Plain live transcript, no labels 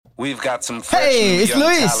We've got some fresh Hey, new it's young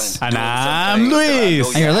Luis. talent And doing some I'm things that I Luis.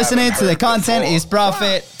 know And you're you listening haven't to the heard Content before. is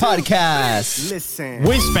Profit podcast. Listen.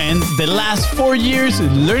 We spent the last 4 years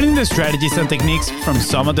learning the strategies and techniques from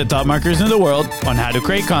some of the top marketers in the world on how to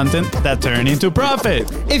create content that turn into profit.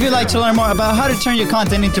 If you'd like to learn more about how to turn your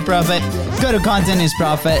content into profit, go to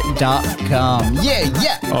contentisprofit.com.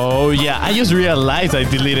 Yeah. Oh yeah, I just realized I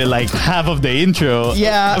deleted like half of the intro.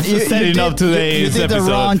 Yeah, after setting up today's you did episode.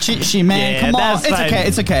 the wrong cheat sheet, man. Yeah, Come on, that's it's fine. okay.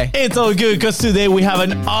 It's okay. It's all good because today we have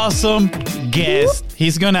an awesome guest.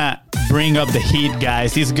 He's gonna bring up the heat,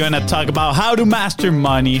 guys. He's gonna talk about how to master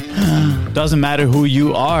money. Doesn't matter who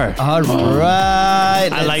you are. All right.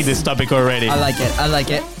 I like this topic already. I like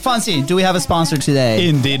it. Fonzie, do we have a sponsor today?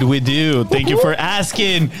 Indeed, we do. Thank you for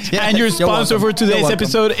asking. Yeah, and your you're sponsor welcome. for today's You're welcome.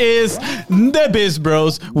 episode is The Biz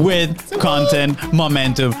Bros with Content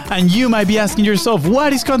Momentum. And you might be asking yourself,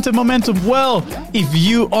 what is Content Momentum? Well, if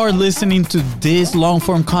you are listening to this long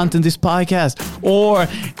form content, this podcast, or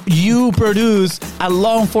you produce a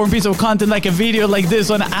long form piece of content like a video like this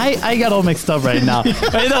one, I got all mixed up right now.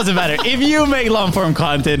 But it doesn't matter. If you make long form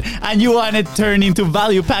content and you want it turned into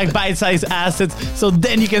value packed bite sized assets, so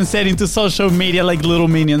then you can set into social media like little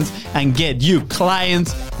minions and get you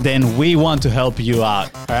clients, then we want to help you out.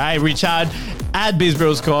 All right, reach out at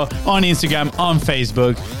BizBrosCo on Instagram, on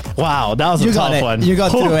Facebook. Wow, that was a You got tough it. one. You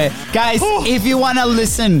got through it. Guys, if you want to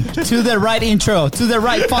listen to the right intro, to the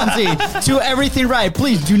right Fonzie, to everything right,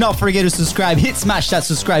 please do not forget to subscribe. Smash that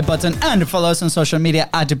subscribe button and follow us on social media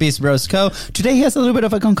at the Beast Bros Co. Today he has a little bit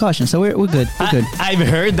of a concussion, so we're good. We're good. I've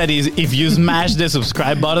heard that if you smash the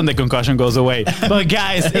subscribe button, the concussion goes away. But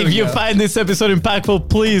guys, if you find this episode impactful,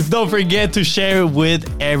 please don't forget to share it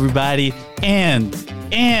with everybody and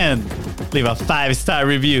leave a 5-star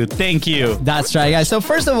review. Thank you. That's right, guys. So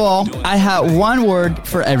first of all, I have one word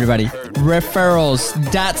for everybody. Referrals.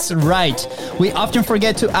 That's right. We often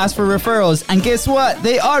forget to ask for referrals. And guess what?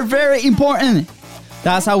 They are very important.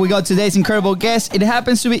 That's how we got today's incredible guest. It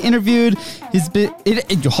happens to be interviewed.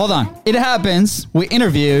 Hold on. It happens. We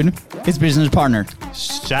interviewed his business partner.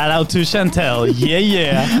 Shout out to Chantel.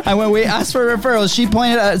 Yeah. And when we asked for referrals, she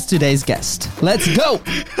pointed us today's guest. Let's go.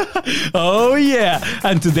 Oh yeah.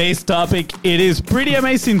 And today's topic, it is pretty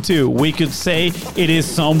amazing too. We could say it is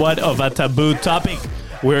somewhat of a taboo topic.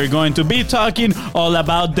 We're going to be talking all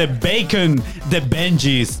about the bacon, the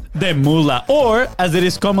Benjis, the moolah, or as it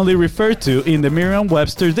is commonly referred to in the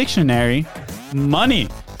Merriam-Webster dictionary, money.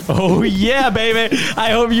 Oh yeah, baby.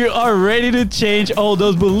 I hope you are ready to change all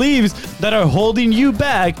those beliefs that are holding you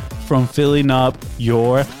back from filling up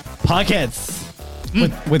your pockets.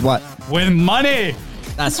 With what? With money.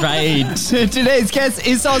 That's right. Today's guest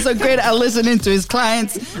is also great at listening to his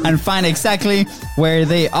clients and find exactly where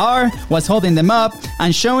they are, what's holding them up,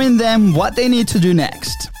 and showing them what they need to do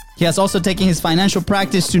next. He has also taken his financial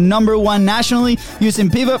practice to #1 nationally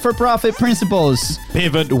using Pivot for Profit principles.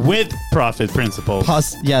 Pivot with profit principles.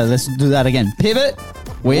 Let's do that again. Pivot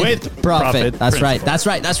with profit. That's principles.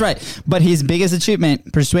 right. That's right. But his biggest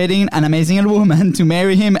achievement, persuading an amazing woman to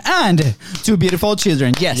marry him and 2 beautiful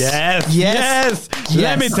children. Yes.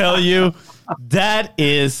 Let me tell you, that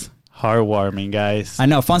is heartwarming, guys. I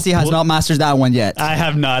know. Fonzie has not mastered that one yet. I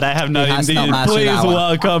have not He has indeed. not mastered Please that one.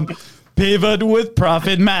 welcome Pivot with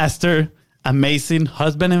Profit Master, amazing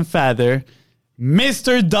husband and father,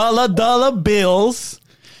 Mr. Dollar Bills,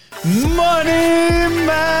 Money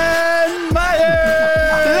Man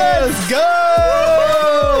Myers. Let's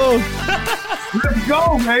go! Let's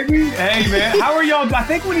go, baby. Hey, man. How are y'all? I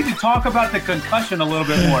think we need to talk about the concussion a little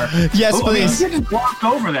bit more. Yes, I mean, please. you just glossed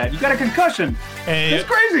over that. You got a concussion. Hey, It's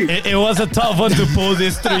crazy. It was a tough one to pull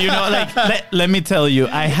this through. You know, like let me tell you,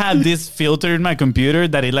 I had this filter in my computer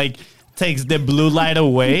that it like takes the blue light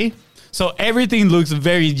away, so everything looks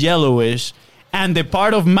very yellowish. And the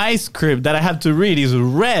part of my script that I have to read is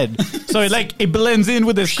red. So it blends in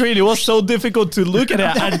with the screen. It was so difficult to look at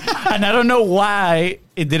it. And I don't know why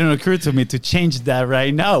it didn't occur to me to change that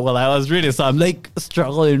right now while I was reading. So I'm like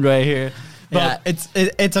struggling right here. Yeah, it's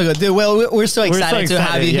all good. Dude, well, we're so excited to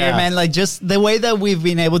have you here, man. Like, just the way that we've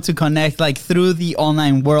been able to connect, like, through the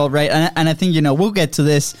online world, right? And I think, we'll get to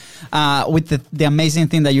this with the amazing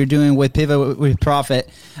thing that you're doing with Pivot with Profit.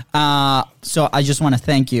 So I just want to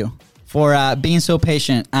thank you for being so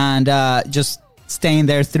patient and just staying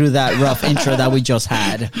there through that rough intro that we just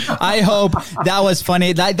had. I hope that was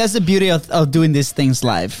funny. That's the beauty of doing these things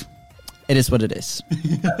live. It is what it is.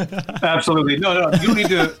 Absolutely. No. You don't need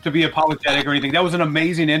to be apologetic or anything. That was an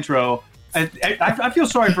amazing intro. I feel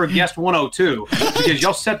sorry for guest 102 because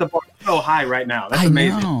y'all set the bar so high right now. That's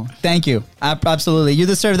amazing. I know. Thank you. Absolutely. You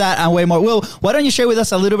deserve that and way more. Will, why don't you share with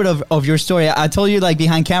us a little bit of your story? I told you like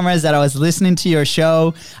behind cameras that I was listening to your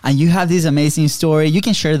show and you have this amazing story. You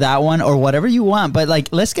can share that one or whatever you want, but like,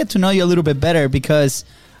 let's get to know you a little bit better because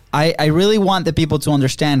I really want the people to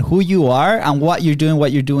understand who you are and what you're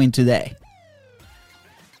doing today.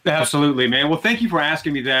 Absolutely, man. Well, thank you for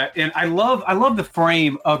asking me that. And I love the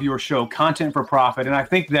frame of your show, Content for Profit. And I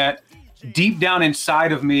think that deep down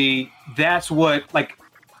inside of me, that's what, like,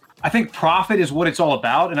 I think profit is what it's all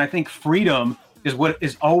about. And I think freedom is what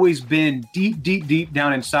has always been deep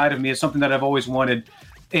down inside of me. It's something that I've always wanted.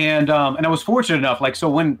 And I was fortunate enough, like, so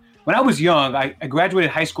when I was young, I graduated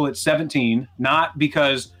high school at 17, not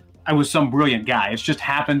because I was some brilliant guy. It's just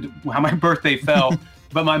happened how my birthday fell.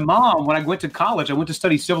 But my mom, when I went to college, I went to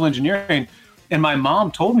study civil engineering, and my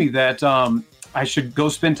mom told me that I should go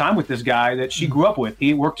spend time with this guy that she grew up with.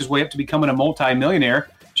 He worked his way up to becoming a multi-millionaire.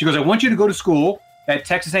 She goes, I want you to go to school at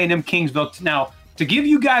Texas A&M Kingsville. Now, to give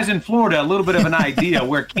you guys in Florida a little bit of an idea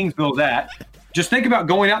where Kingsville's at, just think about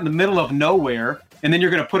going out in the middle of nowhere, and then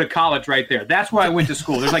you're going to put a college right there. That's where I went to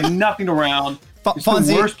school. There's like nothing around. It's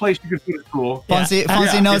the worst place you could go to school.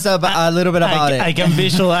 Fonzie knows a little bit about it. I can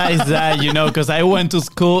visualize that, because I went to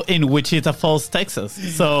school in Wichita Falls, Texas.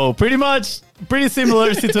 So pretty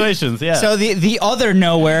similar situations, yeah. So the other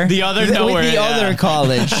nowhere. The other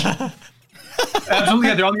college. Absolutely,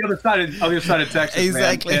 yeah, they're on the other side of Texas,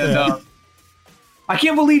 exactly. Man. And I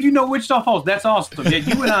can't believe you know Wichita Falls. That's awesome. Yeah,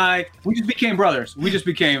 you and I, we just became brothers. We just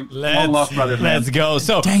became long-lost brothers. Let's go.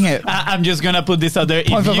 So, dang it. I'm just going to put this out there. If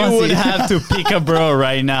you would have to pick a bro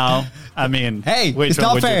right now, I mean, hey, it's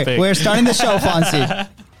not fair. We're starting the show, Fonzie.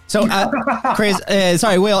 So, Chris,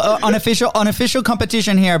 Will, unofficial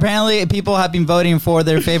competition here. Apparently, people have been voting for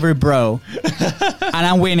their favorite bro, and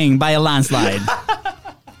I'm winning by a landslide.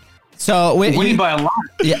 So winning by a lot.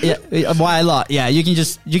 Yeah, by a lot. Yeah, you can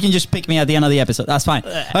just pick me at the end of the episode. That's fine.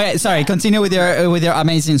 Okay, sorry. Continue with your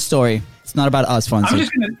amazing story. It's not about us, Fonzie.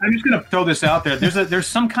 I'm just gonna throw this out there. There's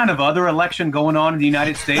some kind of other election going on in the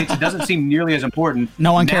United States. It doesn't seem nearly as important.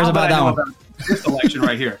 No one cares about that one. About this election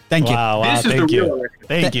right here. Thank you. Wow, this is the real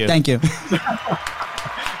election. Thank you.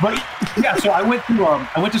 But yeah, so I went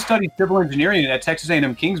to study civil engineering at Texas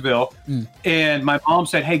A&M Kingsville, and my mom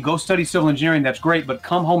said, "Hey, go study civil engineering. That's great, but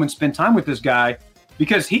come home and spend time with this guy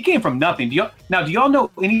because he came from nothing." Do y'all know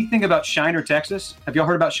anything about Shiner, Texas? Have y'all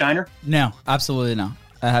heard about Shiner? No, absolutely not.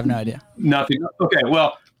 I have no idea. Nothing. Okay,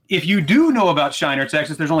 well, if you do know about Shiner,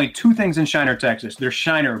 Texas, there's only two things in Shiner, Texas. There's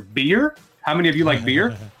Shiner beer. How many of you like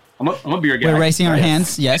beer? I'm a beer guy. We're raising our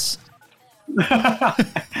hands. Yes.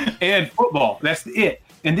 And football. That's it.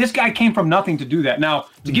 And this guy came from nothing to do that. Now,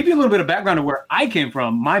 to give you a little bit of background of where I came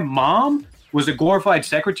from, my mom was a glorified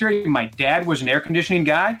secretary. My dad was an air conditioning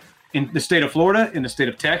guy in the state of Florida, in the state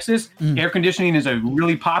of Texas. Air conditioning is a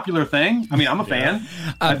really popular thing. I mean, I'm a fan.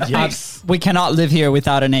 Yes. We cannot live here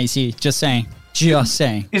without an AC. Just saying.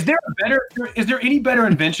 Is there any better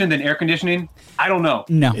invention than air conditioning? I don't know.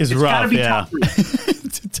 No. It's rough, gotta be yeah. top 3.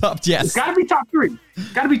 Yes. It's gotta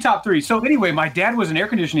be top 3. So anyway, my dad was an air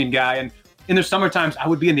conditioning guy, and in the summer times, I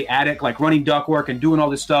would be in the attic, like running ductwork and doing all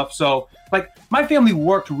this stuff. So, like, my family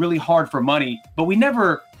worked really hard for money, but we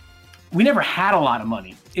never had a lot of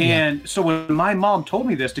money. And so when my mom told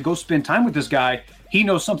me this, to go spend time with this guy, he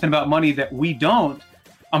knows something about money that we don't.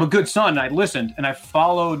 I'm a good son, and I listened, and I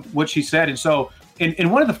followed what she said. And so in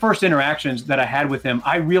one of the first interactions that I had with him,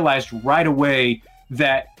 I realized right away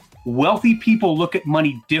that wealthy people look at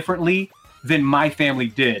money differently than my family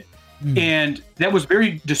did. And that was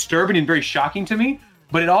very disturbing and very shocking to me,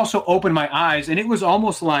 but it also opened my eyes. And it was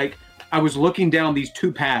almost like I was looking down these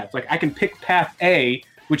two paths. Like, I can pick path A,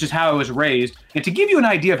 which is how I was raised. And to give you an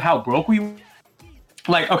idea of how broke we,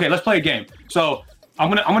 like, okay, let's play a game. So I'm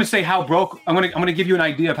gonna say how broke. I'm gonna give you an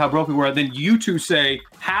idea of how broke we were. Then you two say,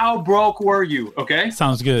 how broke were you? Okay.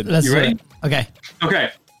 Sounds good. You ready? Okay.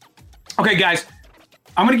 Okay, guys.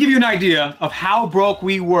 I'm gonna give you an idea of how broke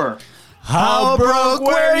we were. How broke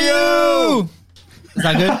were you? Is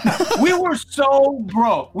that good? We were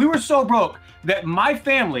so broke that my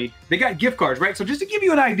family, they got gift cards, right? So just to give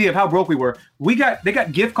you an idea of how broke we were, they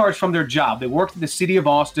got gift cards from their job. They worked in the city of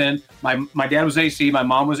Austin. My dad was AC. My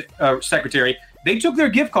mom was secretary. They took their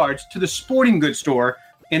gift cards to the sporting goods store,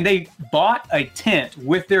 and they bought a tent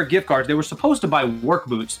with their gift cards. They were supposed to buy work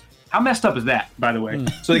boots. How messed up is that, by the way?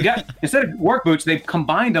 So they got, instead of work boots, they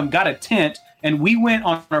combined them, got a tent, and we went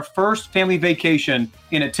on our first family vacation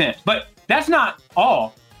in a tent. But that's not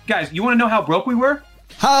all. Guys, you want to know how broke we were?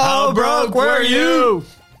 How broke were you?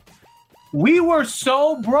 we were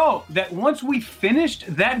so broke that once we finished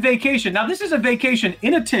that vacation, now this is a vacation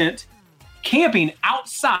in a tent, camping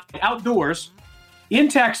outside, outdoors, in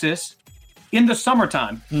Texas, in the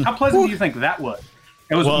summertime. How pleasant do you think that was?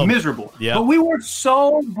 It was miserable. Yeah. But we were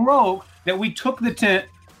so broke that we took the tent.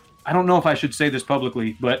 I don't know if I should say this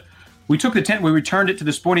publicly, but we took the tent, we returned it to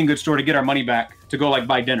the sporting goods store to get our money back to go like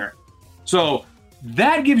buy dinner. So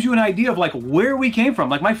that gives you an idea of like where we came from.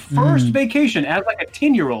 Like my first vacation as like a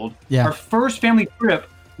 10-year-old, our first family trip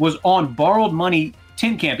was on borrowed money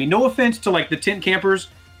tent camping. No offense to like the tent campers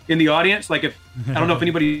in the audience. Like if, I don't know if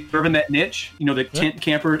anybody's serving that niche, you know, the tent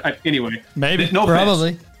camper. Anyway, maybe. No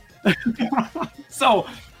Probably. So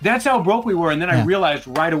that's how broke we were. And then I realized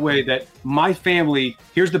right away that my family,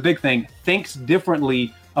 here's the big thing, thinks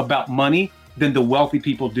differently about money than the wealthy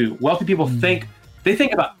people do. Wealthy people think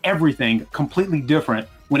about everything completely different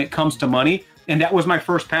when it comes to money. And that was my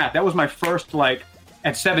first path. That was my first, like,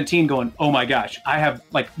 at 17 going, oh my gosh, I have,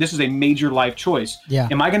 like, this is a major life choice. Yeah.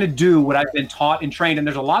 Am I going to do what I've been taught and trained? And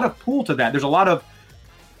there's a lot of pull to that. There's a lot of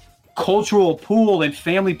cultural pull and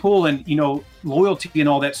family pull and, you know, loyalty and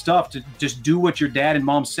all that stuff to just do what your dad and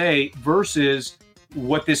mom say versus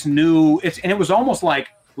what this new, and it was almost like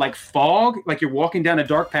fog, like you're walking down a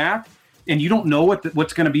dark path and you don't know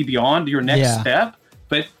what's going to be beyond your next step.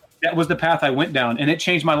 But that was the path I went down, and it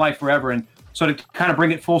changed my life forever. And so to kind of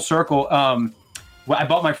bring it full circle, I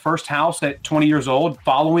bought my first house at 20 years old,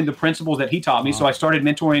 following the principles that he taught me. Wow. So I started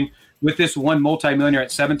mentoring with this one multimillionaire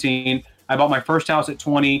at 17. I bought my first house at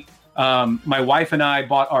 20. My wife and I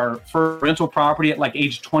bought our first rental property at like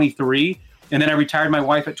age 23. And then I retired my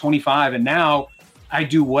wife at 25. And now I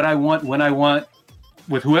do what I want, when I want,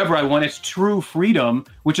 with whoever I want. It's true freedom,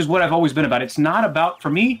 which is what I've always been about. It's not about, for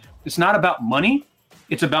me, it's not about money.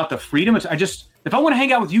 It's about the freedom. If I want to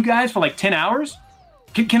hang out with you guys for like 10 hours,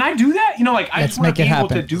 can I do that? You know, like I just want to be able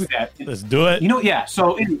to do that. Let's do it. You know, yeah.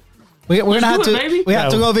 So we're gonna have to. We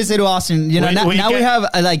have to go visit Austin. You know, now we have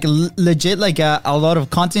like legit like a lot of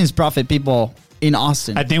Continence Prophet people in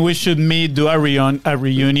Austin. I think we should do a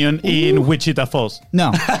reunion in Wichita Falls.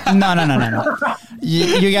 No.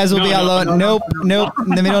 You guys will be alone. Nope.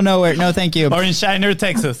 In the middle of nowhere. No, thank you. Or in Shiner,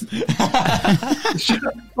 Texas.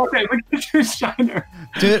 Okay, we can do Shiner.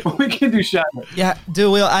 Dude, we can do Shiner. Yeah,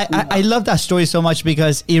 dude, Will, I love that story so much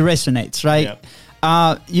because it resonates, right?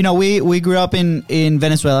 Yep. You know, we grew up in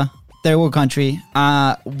Venezuela, third world country.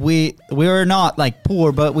 We were not like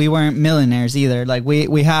poor, but we weren't millionaires either. Like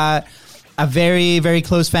we had a very, very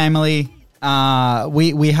close family.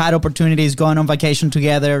 We had opportunities going on vacation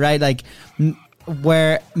together, right? Like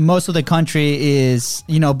where most of the country is,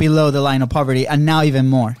 you know, below the line of poverty, and now even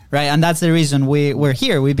more, right? And that's the reason we're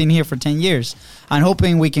here. We've been here for 10 years and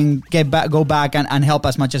hoping we can go back and help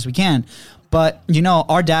as much as we can. But, you know,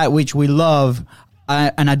 our dad, which we love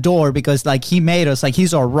and adore because, like, he made us, like,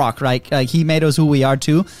 he's our rock, right? Like, he made us who we are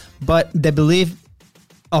too. But the belief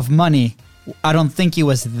of money, I don't think it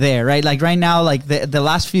was there, right? Like right now, like the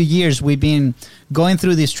last few years, we've been going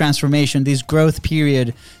through this transformation, this growth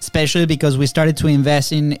period, especially because we started to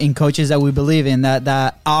invest in coaches that we believe in,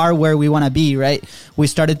 that are where we want to be, right? We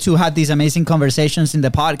started to have these amazing conversations in the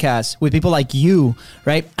podcast with people like you,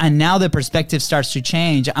 right? And now the perspective starts to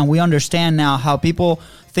change, and we understand now how people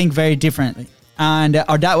think very differently. And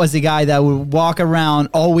our dad was the guy that would walk around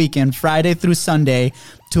all weekend, Friday through Sunday,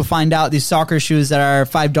 to find out these soccer shoes that are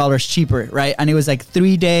 $5 cheaper, right? And it was like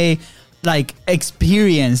 3-day like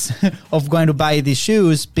experience of going to buy these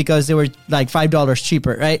shoes because they were like $5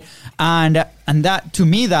 cheaper, right? And that, to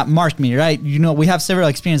me, that marked me, right? You know, we have several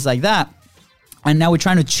experiences like that. And now we're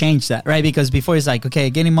trying to change that, right? Because before it's like, okay,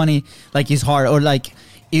 getting money like is hard, or like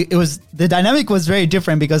it was, the dynamic was very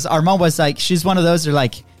different because our mom was like, she's one of those that are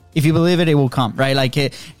like, if you believe it, it will come, right? Like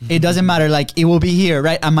it doesn't matter. Like it will be here,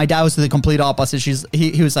 right? And my dad was the complete opposite.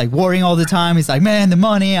 He was like worrying all the time. He's like, man, the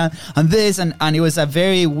money and this, and it was a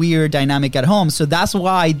very weird dynamic at home. So that's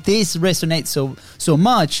why this resonates so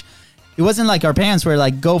much. It wasn't like our parents were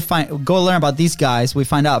like, go learn about these guys. We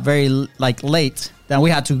find out very like late that we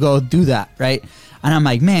had to go do that, right? And I'm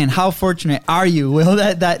like, man, how fortunate are you, Will,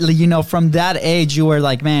 that you know, from that age, you were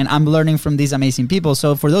like, man, I'm learning from these amazing people.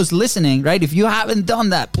 So for those listening, right, if you haven't done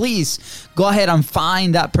that, please go ahead and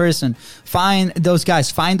find that person. Find those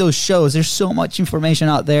guys. Find those shows. There's so much information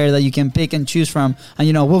out there that you can pick and choose from. And,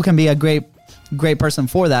 you know, Will can be a great person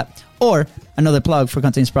for that. Or another plug for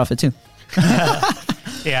Continence Prophet, too.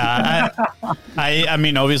 Yeah, I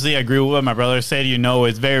mean, obviously, I agree with what my brother said. You know,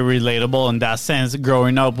 it's very relatable in that sense,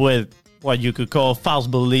 growing up with what you could call false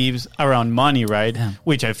beliefs around money, right? Yeah.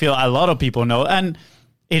 Which I feel a lot of people know. And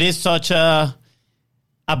it is such a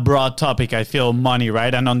a broad topic, I feel, money,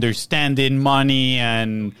 right? And understanding money,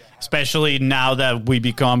 and especially now that we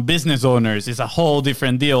become business owners, it's a whole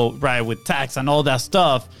different deal, right? With tax and all that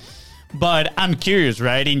stuff. But I'm curious,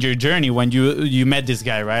 right? In your journey, when you met this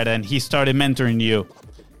guy, right? And he started mentoring you,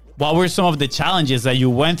 what were some of the challenges that you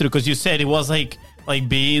went through? Because you said it was like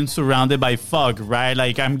being surrounded by fog, right?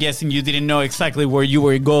 Like, I'm guessing you didn't know exactly where you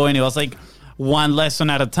were going. It was like one lesson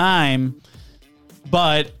at a time.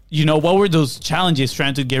 But, you know, what were those challenges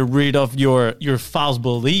trying to get rid of your false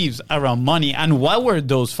beliefs around money? And what were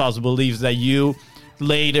those false beliefs that you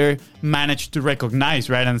later managed to recognize,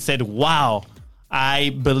 right? And said, wow,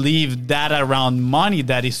 I believe that around money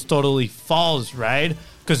that is totally false, right?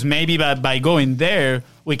 Because maybe by going there,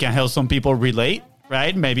 we can help some people relate,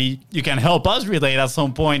 right? Maybe you can help us relate at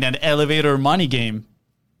some point and elevate our money game.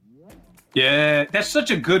 Yeah, that's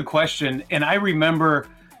such a good question. And I remember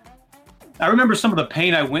some of the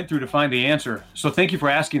pain I went through to find the answer. So thank you for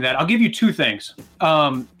asking that. I'll give you two things.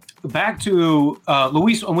 Back to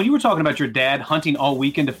Luis, when you were talking about your dad hunting all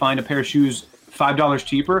weekend to find a pair of shoes $5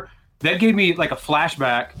 cheaper, that gave me like a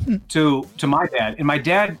flashback to my dad. And my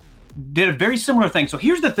dad did a very similar thing. So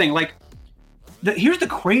here's the thing, here's the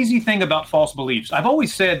crazy thing about false beliefs. I've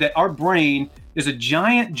always said that our brain is a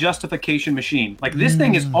giant justification machine. Like, this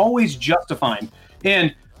thing is always justifying.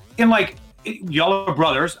 And like, y'all are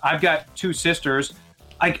brothers. I've got two sisters.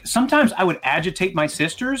 Like, sometimes I would agitate my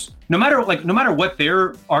sisters, no matter what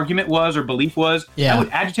their argument was or belief was. I would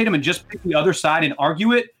agitate them and just pick the other side and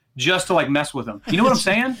argue it just to like mess with them. You know what I'm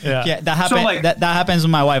saying? Yeah, that happens. So, like, that happens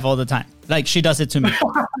with my wife all the time. Like, she does it to me.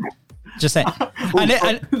 Just saying.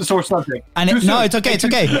 Sore subject. No, it's okay. It's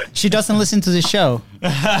okay. She doesn't listen to the show.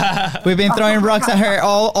 We've been throwing rocks at her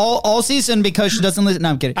all season because she doesn't listen. No,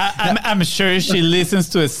 I'm kidding. I'm sure she listens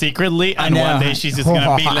to it secretly, and one day she's just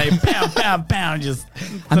gonna be like, pound, pound, pound.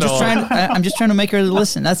 I'm just trying to make her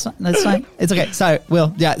listen. That's fine. It's okay. Sorry,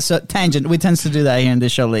 Will. Yeah. So tangent. We tend to do that here in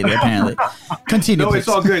this show lately. Apparently. Continue. No, please. It's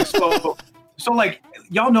all good. So like,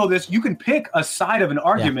 y'all know this. You can pick a side of an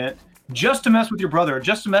argument. Yeah. Just to mess with your brother,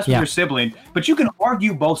 just to mess with your sibling, but you can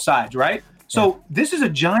argue both sides, right? So this is a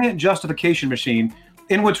giant justification machine.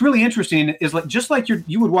 And what's really interesting is, like, just like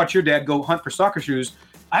you would watch your dad go hunt for soccer shoes,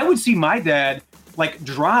 I would see my dad like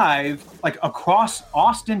drive like across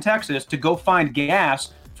Austin, Texas to go find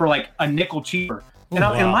gas for like a nickel cheaper. And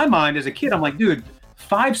in my mind as a kid, I'm like, dude,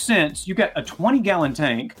 5 cents, you got a 20-gallon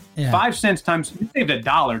tank, 5 cents times, you saved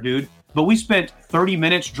 $1, dude. But we spent 30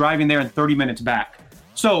 minutes driving there and 30 minutes back.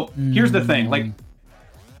 So here's the thing, like,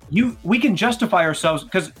 we can justify ourselves,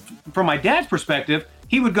 because from my dad's perspective,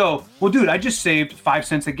 he would go, well, dude, I just saved 5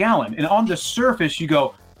 cents a gallon. And on the surface, you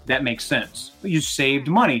go, that makes sense. You saved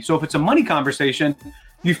money. So if it's a money conversation,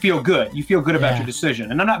 you feel good. You feel good about your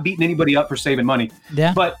decision. And I'm not beating anybody up for saving money.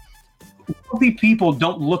 Yeah. But wealthy people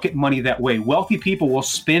don't look at money that way. Wealthy people will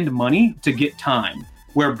spend money to get time,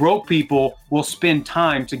 where broke people will spend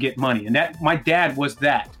time to get money. And that, my dad was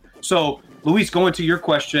that. So Luis, going to your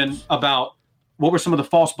question about what were some of the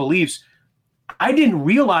false beliefs, I didn't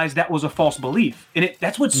realize that was a false belief. And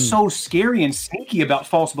that's what's so scary and sneaky about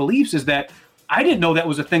false beliefs, is that I didn't know that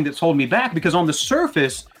was a thing that's holding me back, because on the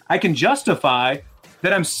surface, I can justify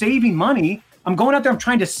that I'm saving money. I'm going out there, I'm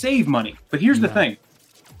trying to save money. But here's the thing.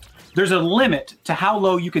 There's a limit to how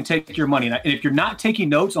low you can take your money. And if you're not taking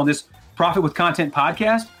notes on this Profit with Content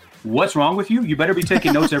podcast, what's wrong with you? You better be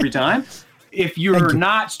taking notes every time. If you're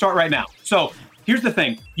not, start right now. So here's the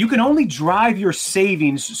thing. You can only drive your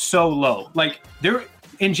savings so low. Like, there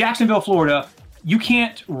in Jacksonville, Florida, you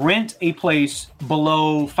can't rent a place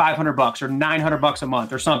below $500 or $900 a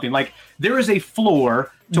month or something. Like, there is a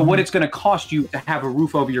floor to what it's going to cost you to have a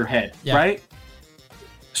roof over your head, right?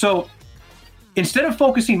 So instead of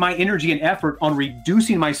focusing my energy and effort on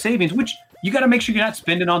reducing my savings, which you got to make sure you're not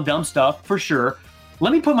spending on dumb stuff for sure,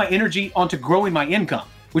 let me put my energy onto growing my income.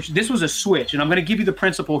 Which this was a switch, and I'm going to give you the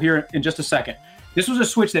principle here in just a second. This was a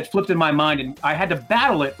switch that flipped in my mind, and I had to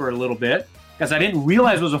battle it for a little bit because I didn't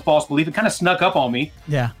realize it was a false belief. It kind of snuck up on me.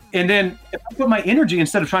 Yeah. And then if I put my energy,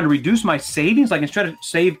 instead of trying to reduce my savings, like instead of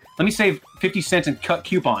let me save 50 cents and cut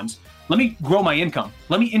coupons. Let me grow my income.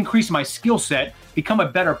 Let me increase my skill set, become a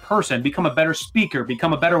better person, become a better speaker,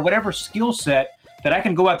 become a better whatever skill set that I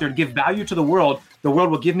can go out there and give value to the world. The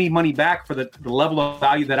world will give me money back for the level of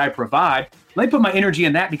value that I provide. Let me put my energy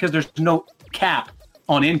in that, because there's no cap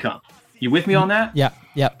on income. You with me on that? Yeah.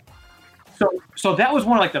 So that was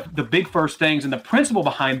one of like the big first things, and the principle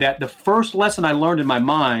behind that. The first lesson I learned in my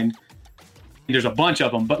mind, there's a bunch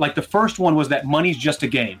of them, but like the first one was that money's just a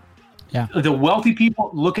game. Yeah. The wealthy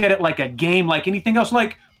people look at it like a game, like anything else.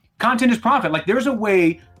 Like, content is profit. Like, there's a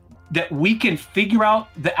way that we can figure out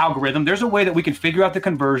the algorithm. There's a way that we can figure out the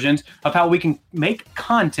conversions of how we can make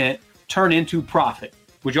content turn into profit.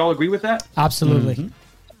 Would you all agree with that? Absolutely.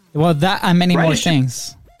 Mm-hmm. Well, that and many more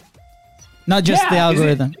things. Not just the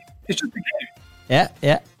algorithm. It's just a game.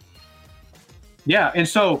 Yeah. And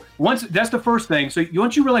so that's the first thing. So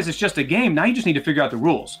once you realize it's just a game, now you just need to figure out the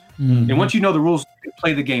rules. Mm-hmm. And once you know the rules, you can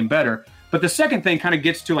play the game better. But the second thing kind of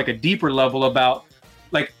gets to like a deeper level about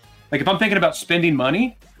like if I'm thinking about spending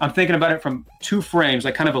money, I'm thinking about it from two frames,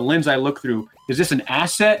 like kind of a lens I look through. Is this an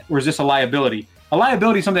asset or is this a liability? A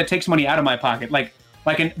liability is something that takes money out of my pocket. Like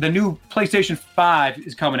the new PlayStation 5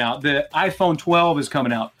 is coming out. The iPhone 12 is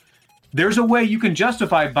coming out. There's a way you can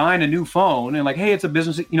justify buying a new phone and like, hey, it's a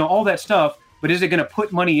business, all that stuff. But is it going to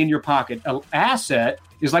put money in your pocket? An asset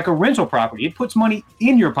is like a rental property. It puts money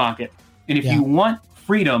in your pocket. And if you want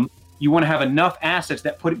freedom, you want to have enough assets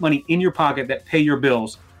that put money in your pocket that pay your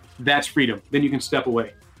bills. That's freedom. Then you can step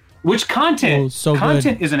away. Which content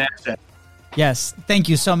is an asset. Yes. Thank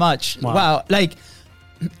you so much. Wow. Like,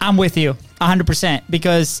 I'm with you 100%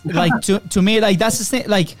 because like to me, like that's the thing.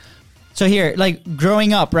 Like, so here, like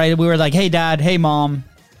growing up, right? We were like, hey dad, hey mom,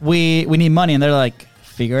 we need money. And they're like,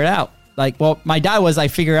 figure it out. Like, well, my dad was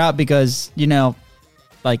like, figure out because,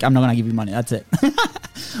 like, I'm not going to give you money. That's it.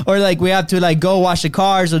 Or like we have to like go wash the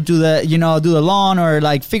cars or do the lawn or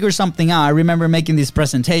like figure something out. I remember making this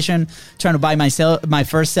presentation, trying to buy my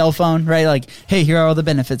first cell phone, right? Like, hey, here are all the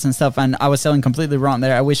benefits and stuff. And I was selling completely wrong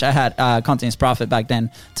there. I wish I had continuous profit back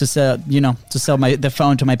then to sell the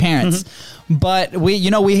phone to my parents. Mm-hmm. But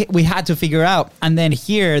we had to figure out. And then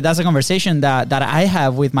here, that's a conversation that I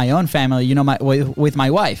have with my own family, with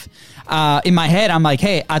my wife. In my head, I'm like,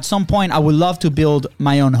 hey, at some point I would love to build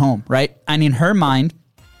my own home, right? And in her mind,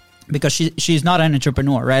 because she's not an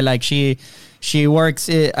entrepreneur, right? Like she works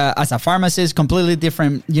as a pharmacist, completely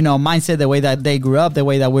different, mindset, the way that they grew up, the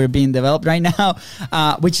way that we're being developed right now,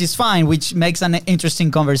 which is fine, which makes an interesting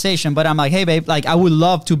conversation. But I'm like, hey, babe, like I would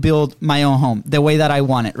love to build my own home the way that I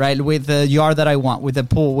want it, right? With the yard that I want, with the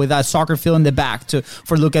pool, with a soccer field in the back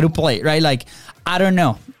for Luca to play, right? Like, I don't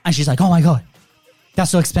know. And she's like, oh my God,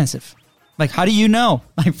 that's so expensive. Like, how do you know?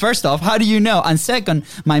 Like, first off, how do you know? And second,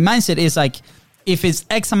 my mindset is like, if it's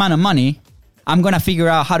X amount of money, I'm going to figure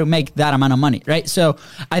out how to make that amount of money, right? So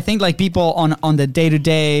I think like people on the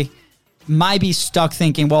day-to-day might be stuck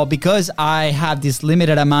thinking, well, because I have this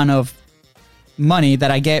limited amount of money that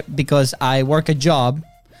I get because I work a job,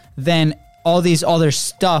 then all these other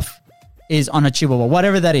stuff is unachievable,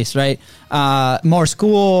 whatever that is, right? More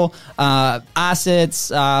school, assets,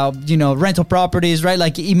 rental properties, right?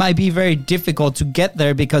 Like it might be very difficult to get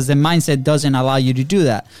there because the mindset doesn't allow you to do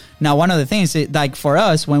that. Now, one of the things like for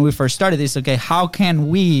us, when we first started this, okay, how can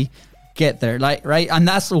we get there? Like, right? And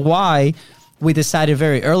that's why we decided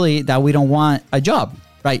very early that we don't want a job.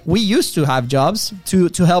 Right, we used to have jobs to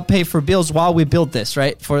help pay for bills while we built this,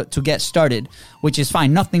 right, to get started, which is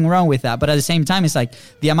fine, nothing wrong with that. But at the same time, it's like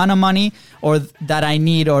the amount of money or that I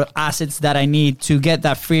need or assets that I need to get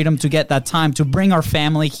that freedom, to get that time, to bring our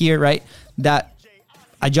family here, right, that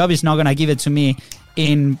a job is not going to give it to me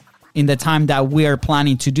in the time that we are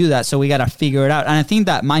planning to do that. So we got to figure it out. And I think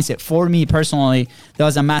that mindset for me personally, that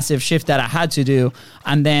was a massive shift that I had to do.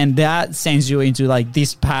 And then that sends you into like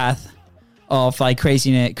this path of like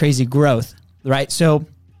crazy growth, right? So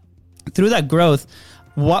through that growth,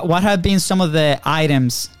 what have been some of the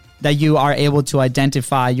items that you are able to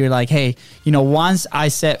identify? You're like, hey, once I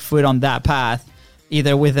set foot on that path,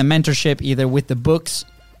 either with the mentorship, either with the books,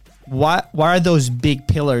 what are those big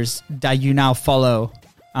pillars that you now follow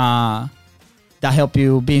that help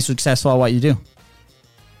you be successful at what you do?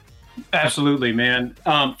 Absolutely, man.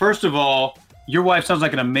 First of all, your wife sounds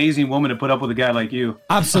like an amazing woman to put up with a guy like you.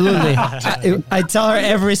 Absolutely. I tell her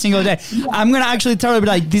every single day. I'm going to actually tell her,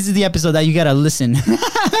 like, this is the episode that you got to listen.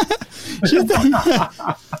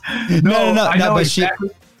 No, but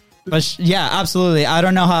exactly. Yeah, absolutely. I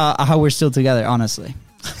don't know how we're still together, honestly.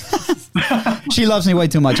 She loves me way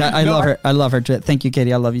too much. I love her. I love her too. Thank you,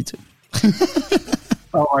 Katie. I love you too.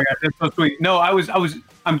 Oh my God, that's so sweet. No,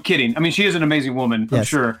 I'm kidding. I mean, she is an amazing woman, for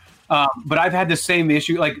sure. But I've had the same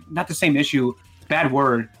issue, like not the same issue, bad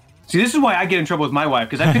word. See, this is why I get in trouble with my wife,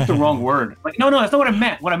 because I picked the wrong word. Like, no, that's not what I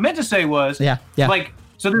meant. What I meant to say was, like,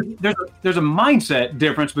 so there's a mindset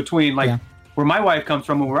difference between like where my wife comes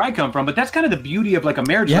from and where I come from. But that's kind of the beauty of like a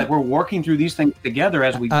marriage. Like we're working through these things together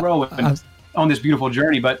as we grow and on this beautiful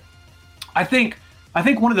journey. But I think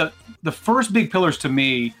one of the first big pillars to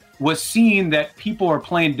me was seeing that people are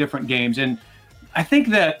playing different games. And I think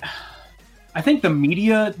the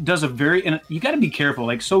media does and you got to be careful,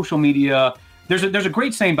 like social media, there's a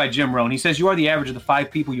great saying by Jim Rohn. He says, you are the average of the 5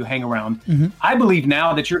 people you hang around. I believe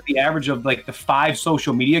now that you're the average of like the 5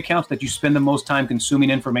 social media accounts that you spend the most time consuming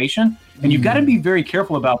information. And you've got to be very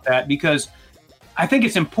careful about that, because I think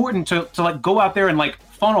it's important to like go out there and like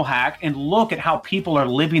funnel hack and look at how people are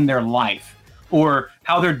living their life or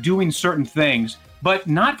how they're doing certain things, but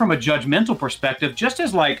not from a judgmental perspective, just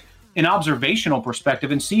as like an observational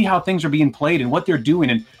perspective, and see how things are being played and what they're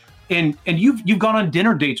doing. And you've gone on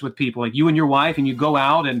dinner dates with people, like you and your wife, and you go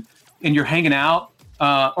out and you're hanging out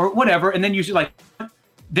or whatever, and then you see like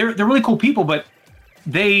they're really cool people, but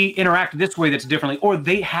they interact this way that's differently, or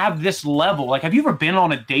they have this level. Like, have you ever been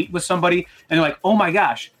on a date with somebody and they're like, oh my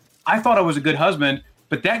gosh, I thought I was a good husband,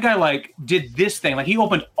 but that guy like did this thing, like he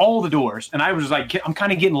opened all the doors, and I was like, I'm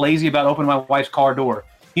kind of getting lazy about opening my wife's car door.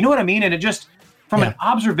 You know what I mean? And it just, from an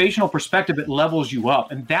observational perspective, it levels you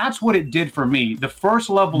up. And that's what it did for me. The first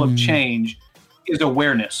level of change is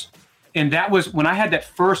awareness. And that was when I had that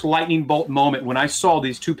first lightning bolt moment, when I saw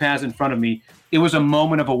these 2 paths in front of me. It was a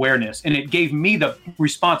moment of awareness, and it gave me the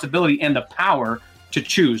responsibility and the power to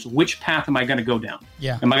choose which path am I going to go down.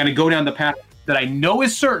 Am I going to go down the path that I know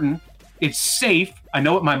is certain, it's safe, I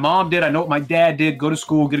know what my mom did, I know what my dad did, go to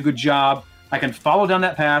school, get a good job, I can follow down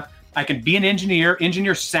that path, I can be an engineer.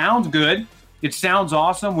 Engineer sounds good, it sounds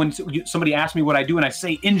awesome when somebody asks me what I do and I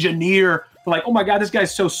say engineer, they're like, oh my God, this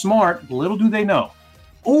guy's so smart. Little do they know.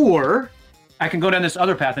 Or I can go down this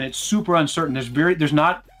other path and it's super uncertain,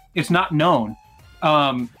 it's not known.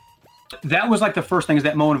 That was like the first thing, is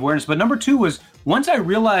that moment of awareness. But number 2 was once I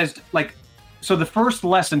realized, like, so the first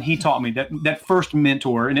lesson he taught me, that first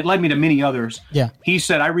mentor, and it led me to many others. He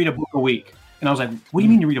said, I read a book a week. And I was like, what do you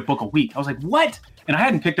mean you read a book a week? I was like, what? And I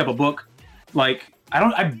hadn't picked up a book. Like,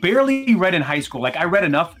 I barely read in high school. Like, I read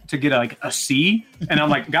enough to get a C, and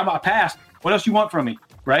I'm like, got my pass. What else you want from me?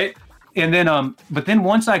 Right. And then, but then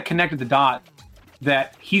once I connected the dot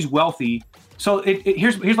that he's wealthy. So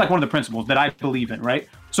here's like one of the principles that I believe in, right?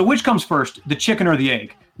 So which comes first, the chicken or the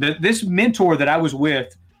egg? This mentor that I was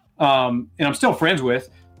with, and I'm still friends with,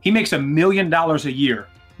 he makes $1 million a year,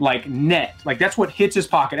 like net. Like that's what hits his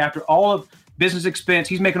pocket after all of business expense.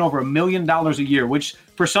 He's making over $1 million a year, which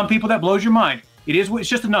for some people that blows your mind. It's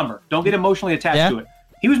just a number. Don't get emotionally attached to it.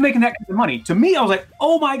 He was making that kind of money. To me, I was like,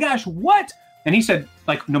 oh my gosh, what? And he said,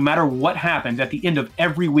 like, no matter what happens, at the end of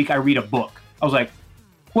every week, I read a book. I was like,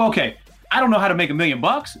 well, okay. I don't know how to make $1 million,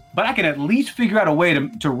 but I can at least figure out a way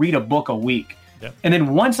to read a book a week. And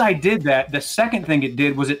then once I did that, the second thing it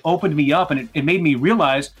did was it opened me up, and it made me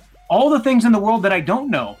realize all the things in the world that I don't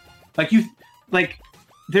know. Like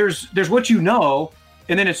there's what you know,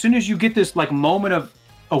 and then as soon as you get this like moment of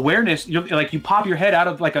awareness, you pop your head out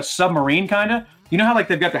of like a submarine kind of. You know how like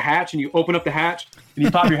they've got the hatch, and you open up the hatch and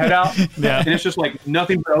you pop your head out, and it's just like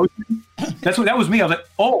nothing but ocean. That was me. I was like,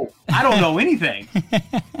 oh, I don't know anything.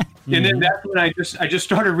 And then that's when I just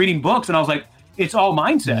started reading books, and I was like, it's all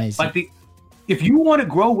mindset. Amazing. Like if you want to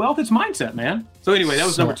grow wealth, it's mindset, man. So anyway, that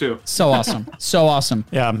was number 2. So awesome. So awesome.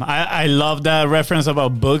 Yeah, I love that reference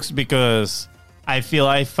about books, because I feel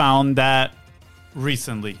I found that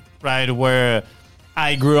recently, right? Where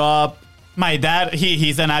I grew up, my dad,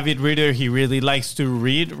 he's an avid reader. He really likes to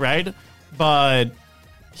read, right? But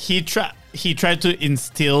he tried to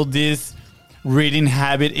instill this reading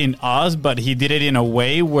habit in us, but he did it in a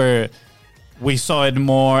way where we saw it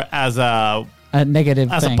more as a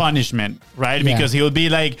negative as thing. A punishment, right? Yeah. Because he would be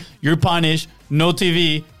like, you're punished, no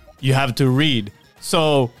TV, you have to read.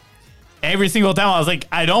 So every single time I was like,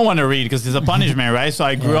 I don't want to read because it's a punishment, right? So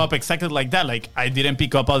I grew up exactly like that. Like I didn't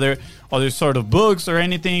pick up other sort of books or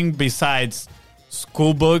anything besides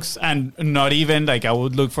school books, and not even like I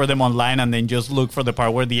would look for them online and then just look for the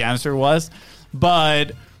part where the answer was.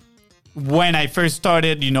 But when I first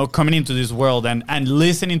started, coming into this world and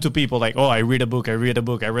listening to people like, oh, I read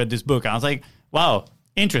this book. I was like, wow,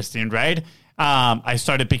 interesting, right? I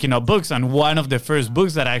started picking up books, and one of the first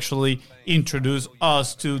books that actually introduced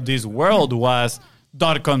us to this world was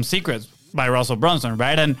 .com Secrets by Russell Brunson,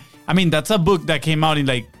 right? And I mean, that's a book that came out in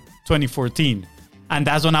like 2014. And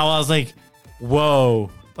that's when I was like,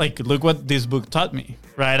 whoa, like, look what this book taught me,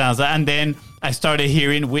 right? And then I started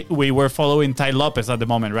hearing, we were following Tai Lopez at the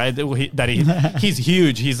moment, right? He's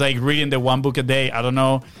huge. He's like reading the one book a day. I don't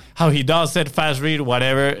know how he does it, fast read,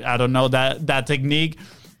 whatever. I don't know that technique.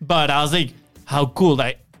 But I was like, how cool.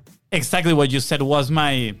 Like, exactly what you said was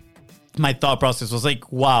my thought process. Was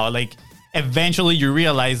like, wow, like, eventually you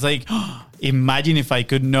realize, like, imagine if I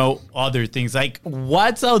could know other things. Like,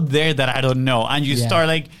 what's out there that I don't know? And you start,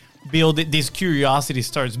 like, this curiosity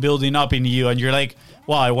starts building up in you, and you're like,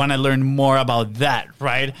 wow, I want to learn more about that,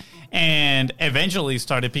 right? And eventually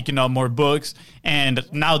started picking up more books. And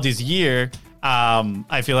now this year,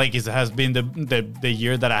 I feel like it has been the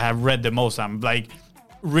year that I have read the most. I'm like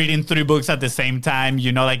reading 3 books at the same time.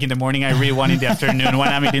 You know, like in the morning I read one, in the afternoon when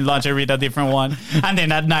I'm eating lunch I read a different one, and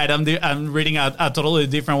then at night I'm reading a totally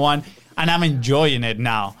different one, and I'm enjoying it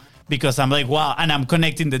now because I'm like, wow, and I'm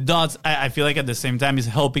connecting the dots. I feel like at the same time it's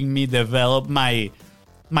helping me develop my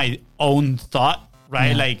own thought,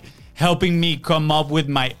 right? Like helping me come up with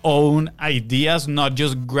my own ideas, not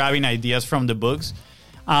just grabbing ideas from the books.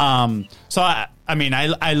 So I mean,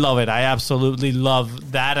 I love it. I absolutely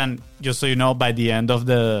love that. And just so you know, by the end of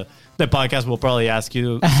the podcast, we'll probably ask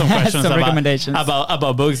you some questions some recommendations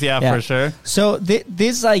about books. Yeah, for sure. So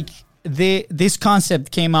this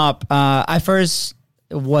concept came up. I first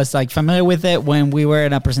was like familiar with it when we were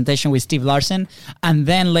in a presentation with Steve Larsen, and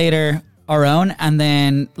then later our own, and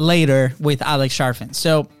then later with Alex Sharfin.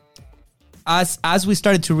 So as we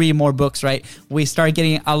started to read more books, right, we started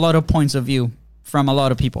getting a lot of points of view from a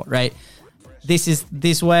lot of people, right? This is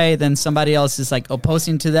this way, then somebody else is like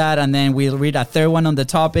opposing to that, and then we'll read a third one on the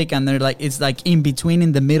topic, and they're like, it's like in between,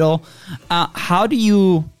 in the middle. How do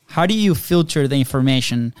you filter the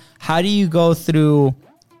information? How do you go through?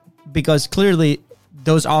 Because clearly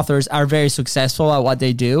those authors are very successful at what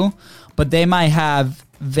they do, but they might have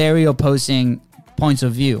very opposing points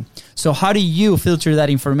of view. So how do you filter that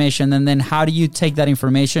information, and then how do you take that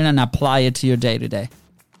information and apply it to your day to day?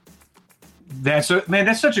 That's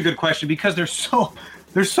such a good question, because there's so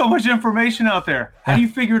much information out there. How do you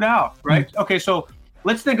figure it out, right? Okay, so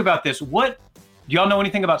let's think about this. Do y'all know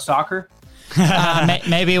anything about soccer?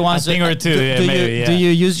 Maybe once a thing or two. Do you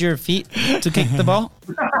use your feet to kick the ball?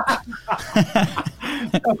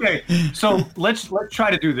 Okay, so let's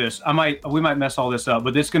try to do this. We might mess all this up,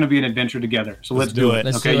 but it's going to be an adventure together. So let's do it.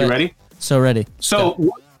 Okay, you ready? So ready.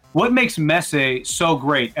 So what makes Messi so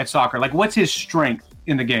great at soccer? Like, what's his strength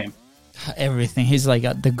in the game? Everything. He's like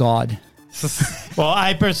the god. Well,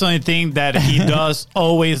 I personally think that he does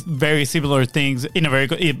always very similar things in a very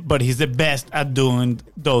good, but he's the best at doing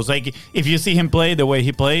those. Like, if you see him play the way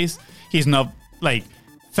he plays, he's not like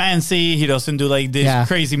fancy. He doesn't do like these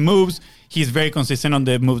crazy moves. He's very consistent on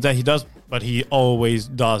the moves that he does, but he always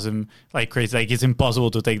does them like crazy. Like, it's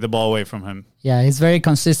impossible to take the ball away from him. Yeah, he's very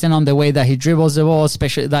consistent on the way that he dribbles the ball,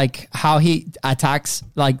 especially like how he attacks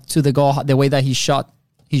like to the goal, the way that he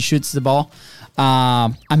shoots the ball.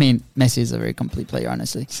 I mean, Messi is a very complete player,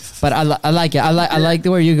 honestly. But I like it. I like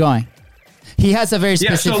where you're going. He has a very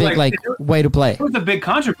specific way to play. There was a big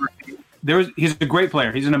controversy. He's a great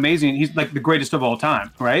player. He's he's like the greatest of all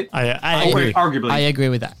time, right? I agree. Arguably. I agree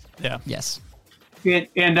with that. Yeah. Yes.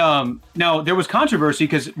 And now there was controversy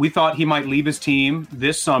because we thought he might leave his team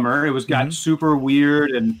this summer. It got super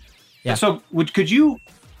weird, and so would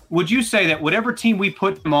you say that whatever team we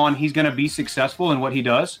put him on, he's going to be successful in what he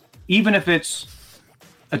does, even if it's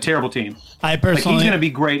a terrible team? I personally, he's going to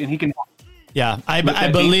be great, and he can. Yeah,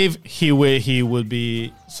 I believe he would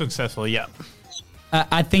be successful. Yeah,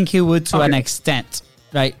 I think he would to an extent,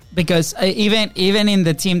 right? Because even in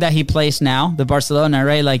the team that he plays now, the Barcelona,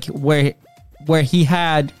 right? Like where he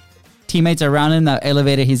had teammates around him that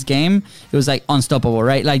elevated his game, it was like unstoppable,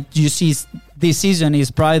 right? Like you see, this season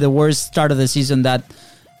is probably the worst start of the season that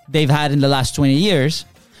they've had in the last 20 years.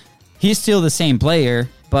 He's still the same player,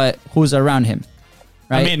 but who's around him,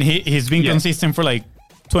 right? I mean, he's been consistent for like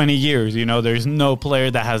 20 years. You know, there's no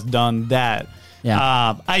player that has done that.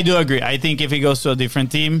 Yeah. I do agree. I think if he goes to a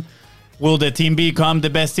different team, will the team become the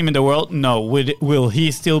best team in the world? No. Will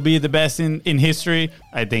he still be the best in history?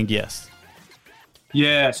 I think yes.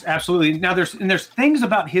 Yes, absolutely. Now, there's things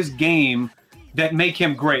about his game that make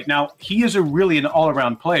him great. Now, he is really an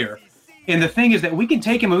all-around player. And the thing is that we can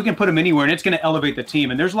take him and we can put him anywhere, and it's going to elevate the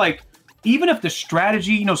team. And there's like, even if the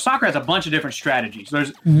strategy, soccer has a bunch of different strategies.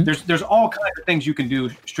 There's all kinds of things you can do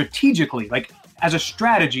strategically, like as a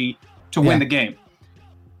strategy to win the game.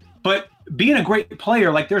 But being a great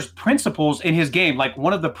player, like there's principles in his game. Like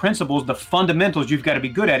one of the principles, the fundamentals you've got to be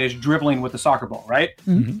good at is dribbling with the soccer ball, right?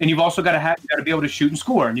 Mm-hmm. And you've also got to be able to shoot and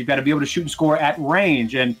score, and you've got to be able to shoot and score at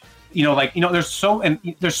range, and there's so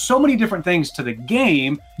many different things to the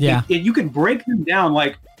game. Yeah, you can break them down.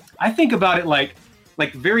 Like I think about it like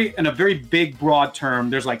in a very big broad term.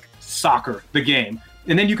 There's like soccer, the game,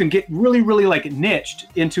 and then you can get really, really like niched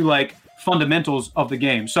into like fundamentals of the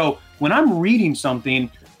game. So when I'm reading something,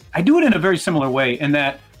 I do it in a very similar way, in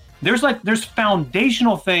that there's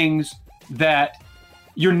foundational things that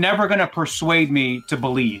you're never going to persuade me to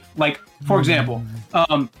believe. Like, for example,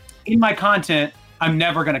 in my content, I'm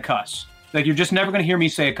never going to cuss. Like, you're just never going to hear me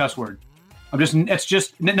say a cuss word. There's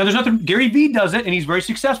nothing. Gary Vee does it, and he's very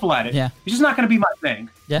successful at it. Yeah. It's just not going to be my thing,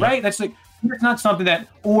 right? That's not something that,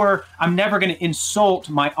 or I'm never going to insult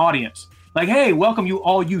my audience. like, hey, welcome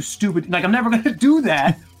you stupid. Like, I'm never going to do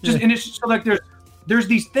that. And it's so like there's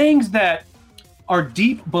these things that are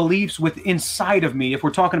deep beliefs inside of me. If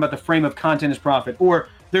we're talking about the frame of content as profit, or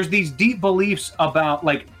there's these deep beliefs about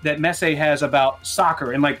like that Messi has about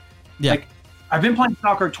soccer, and like I've been playing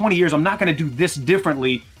soccer 20 years. I'm not going to do this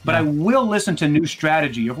differently, but I will listen to new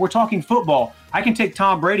strategy. If we're talking football, I can take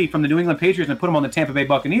Tom Brady from the New England Patriots and put him on the Tampa Bay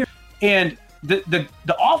Buccaneers. And the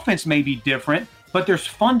offense may be different, but there's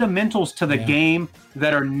fundamentals to the game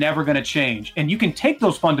that are never going to change. And you can take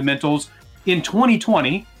those fundamentals in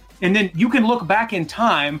 2020, and then you can look back in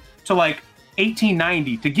time to like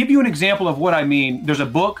 1890. To give you an example of what I mean, there's a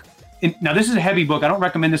book. Now, this is a heavy book. I don't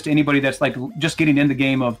recommend this to anybody that's like just getting in the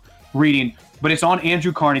game of reading, but it's on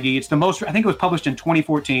Andrew Carnegie. It's I think it was published in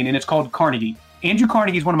 2014, and it's called Carnegie. Andrew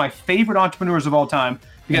Carnegie is one of my favorite entrepreneurs of all time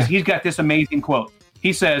because he's got this amazing quote.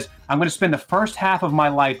 He says, I'm going to spend the first half of my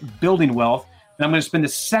life building wealth, and I'm going to spend the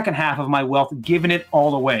second half of my wealth giving it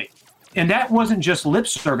all away. And that wasn't just lip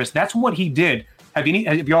service. That's what he did. Have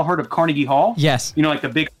y'all heard of Carnegie Hall? Yes. You know, like the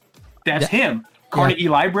big, that's him. Carnegie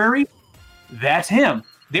Library, that's him.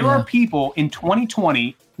 There are people in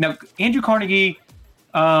 2020. Now, Andrew Carnegie,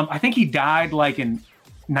 I think he died like in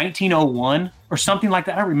 1901 or something like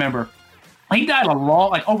that. I don't remember. He died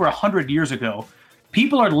like over 100 years ago.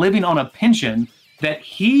 People are living on a pension that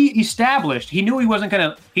he established. He knew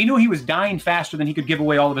he was dying faster than he could give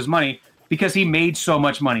away all of his money because he made so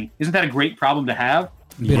much money. Isn't that a great problem to have?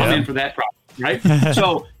 Yeah. I'm in for that problem, right?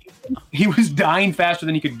 So he was dying faster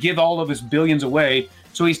than he could give all of his billions away.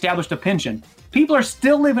 So he established a pension. People are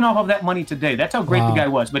still living off of that money today. That's how great the guy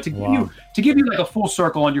was. But to give you like a full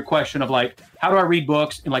circle on your question of like, how do I read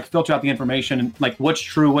books and like filter out the information and like what's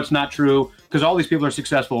true, what's not true? Because all these people are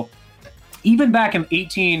successful. Even back in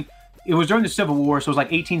it was during the Civil War, so it was like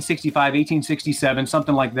 1865, 1867,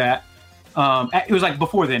 something like that. It was like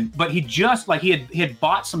before then, but he had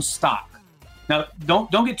bought some stock. Now,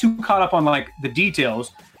 don't get too caught up on like the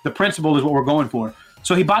details. The principle is what we're going for.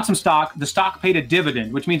 So he bought some stock. The stock paid a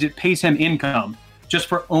dividend, which means it pays him income just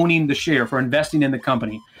for owning the share, for investing in the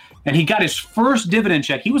company. And he got his first dividend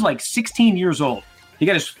check. He was like 16 years old. He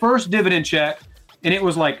got his first dividend check, and it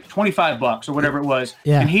was like $25 or whatever it was.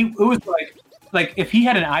 Yeah. And it was like if he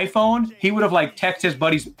had an iPhone, he would have like texted his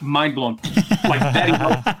buddies, mind blown, like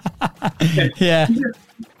that. Yeah.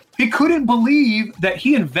 He couldn't believe that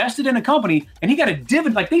he invested in a company and he got a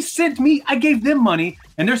dividend. Like I gave them money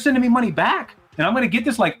and they're sending me money back. And I'm going to get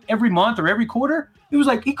this like every month or every quarter. It was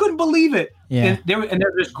like, he couldn't believe it. Yeah. And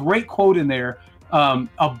there's this great quote in there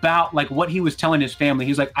about like what he was telling his family.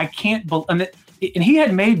 He's like, I can't believe, and he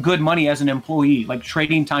had made good money as an employee, like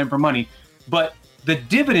trading time for money. But the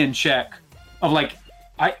dividend check of like,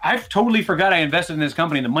 I totally forgot I invested in this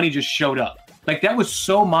company and the money just showed up. Like that was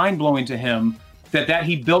so mind blowing to him that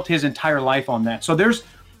he built his entire life on that. So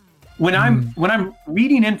when I'm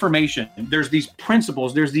reading information, there's these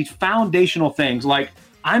principles, there's these foundational things like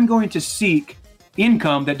I'm going to seek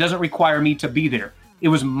income that doesn't require me to be there. It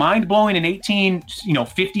was mind blowing in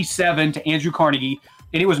 1857 to Andrew Carnegie,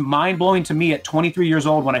 and it was mind blowing to me at 23 years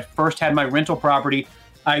old when I first had my rental property.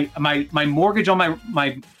 My mortgage on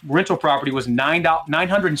my rental property was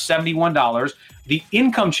 $971. The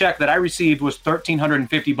income check that I received was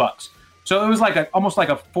 $1,350. So it was like almost like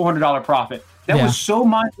a $400 profit. That was so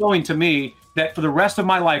mind-blowing to me that for the rest of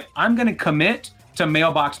my life, I'm going to commit to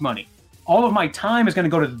mailbox money. All of my time is going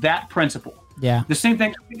to go to that principle. Yeah. The same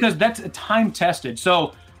thing, because that's time-tested.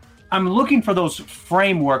 So I'm looking for those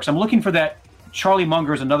frameworks. I'm looking for that. Charlie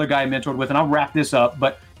Munger is another guy I mentored with, and I'll wrap this up.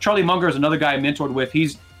 But Charlie Munger is another guy I mentored with.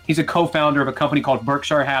 He's a co-founder of a company called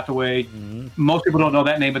Berkshire Hathaway. Mm-hmm. Most people don't know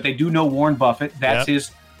that name, but they do know Warren Buffett. That's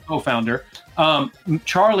his co-founder.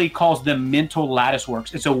 Charlie calls them mental lattice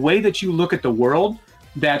works. It's a way that you look at the world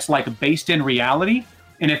that's like based in reality.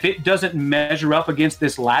 And if it doesn't measure up against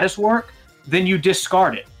this lattice work, then you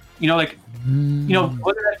discard it.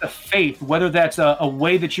 Whether that's a faith, whether that's a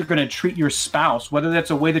way that you're going to treat your spouse, whether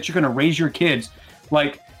that's a way that you're going to raise your kids.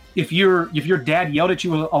 Like if your dad yelled at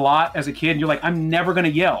you a lot as a kid, and you're like, I'm never going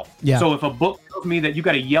to yell. Yeah. So if a book tells me that you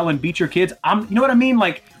got to yell and beat your kids, you know what I mean?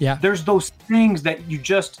 Like there's those things that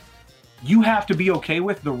you have to be okay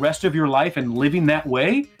with the rest of your life and living that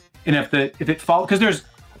way. And if it follows, because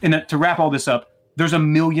to wrap all this up, there's a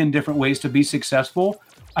million different ways to be successful.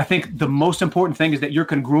 I think the most important thing is that you're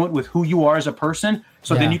congruent with who you are as a person.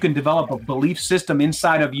 So then you can develop a belief system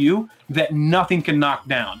inside of you that nothing can knock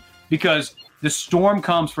down, because the storm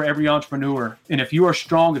comes for every entrepreneur. And if you're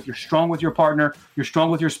strong with your partner, you're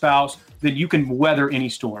strong with your spouse, then you can weather any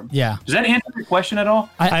storm. Yeah. Does that answer your question at all?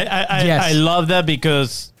 I love that,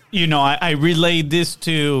 because I relate this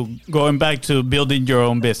to going back to building your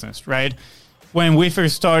own business, right? When we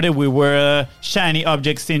first started, we were shiny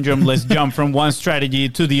object syndrome. Let's jump from one strategy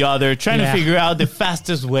to the other, trying to figure out the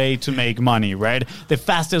fastest way to make money, right? The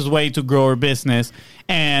fastest way to grow our business.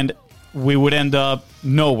 And we would end up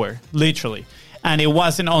nowhere, literally. And it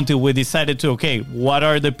wasn't until we decided to, okay, what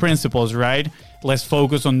are the principles, right? Let's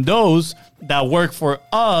focus on those that work for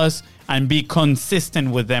us and be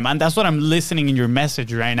consistent with them. And that's what I'm listening in your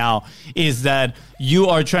message right now, is that you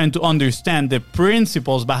are trying to understand the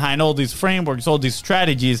principles behind all these frameworks, all these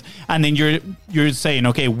strategies, and then you're saying,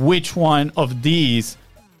 okay, which one of these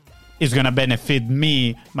is going to benefit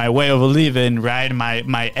me, my way of living, right?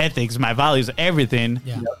 My ethics, my values, everything.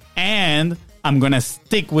 Yeah. And I'm going to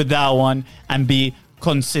stick with that one and be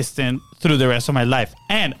consistent through the rest of my life.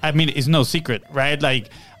 And I mean, it's no secret, right? Like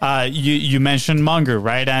you mentioned Munger,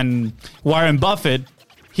 right? And Warren Buffett,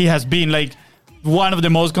 he has been like one of the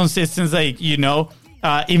most consistent,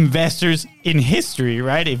 investors in history,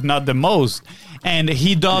 right? If not the most. And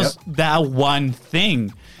he does that one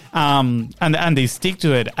thing. And they stick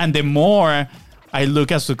to it. And the more I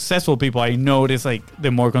look at successful people, I notice like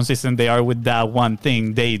the more consistent they are with that one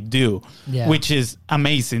thing they do, which is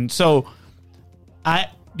amazing. So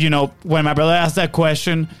when my brother asked that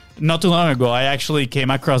question not too long ago, I actually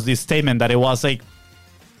came across this statement that it was like,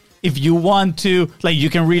 if you want to, like, you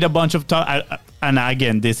can read a bunch of, and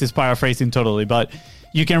again, this is paraphrasing totally, but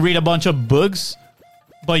you can read a bunch of books,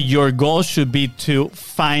 but your goal should be to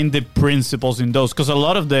find the principles in those, because a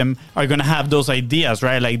lot of them are going to have those ideas,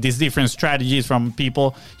 right? Like these different strategies from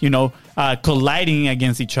people, colliding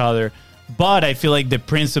against each other. But I feel like the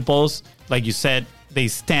principles, like you said, they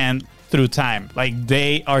stand through time. Like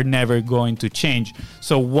they are never going to change.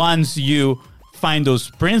 So once you find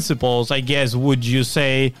those principles, I guess, would you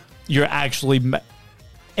say you're actually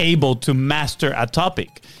able to master a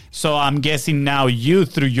topic? So I'm guessing now you,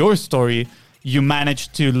 through your story, you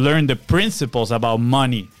managed to learn the principles about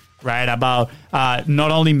money, right? About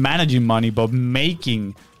not only managing money, but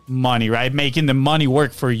making money, right? Making the money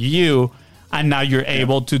work for you. And now you're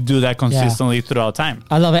able to do that consistently throughout time.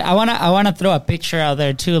 I love it. I wanna throw a picture out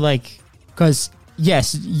there too, like, because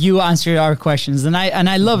yes, you answered our questions, and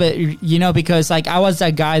I love it, because like I was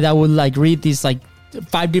that guy that would like read these like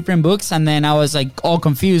 5 different books, and then I was like all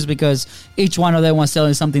confused because each one of them was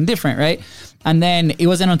telling something different, right? And then it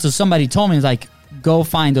wasn't until somebody told me like, go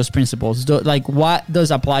find those principles. Like, what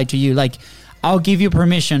does apply to you? Like, I'll give you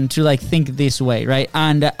permission to like think this way, right?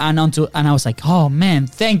 And I was like, oh man,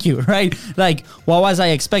 thank you, right? Like, what was I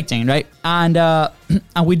expecting, right? And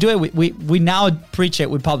we do it. We now preach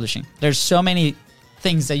it with publishing. There's so many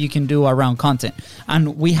things that you can do around content,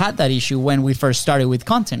 and we had that issue when we first started with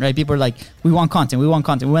content, right? People are like, we want content, we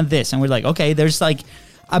want this, and we're like, okay, there's like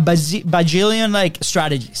a bajillion like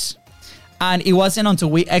strategies, and it wasn't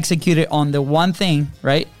until we executed on the one thing,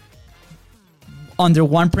 right? Under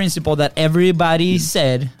one principle that everybody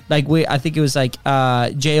said, like I think it was like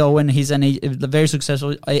Jay Owen, he's a very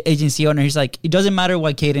successful agency owner. He's like, it doesn't matter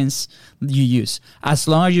what cadence you use, as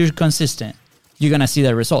long as you're consistent, you're gonna see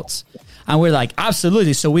the results. And we're like,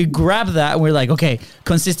 absolutely. So we grabbed that and we're like, okay,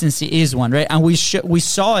 consistency is one, right? And we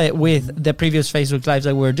saw it with the previous Facebook Lives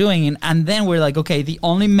that we were doing, and then we're like, okay, the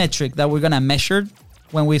only metric that we're gonna measure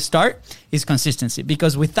when we start is consistency,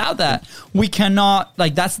 because without that, we cannot,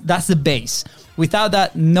 like, that's the base. Without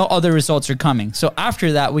that, no other results are coming. So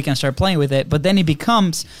after that, we can start playing with it. But then it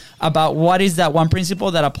becomes about what is that one principle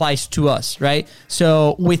that applies to us, right?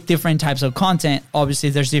 So with different types of content, obviously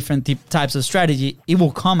there's different types of strategy. It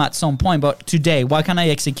will come at some point. But today, what can I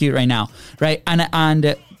execute right now, right?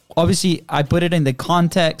 And obviously, I put it in the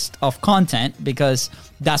context of content because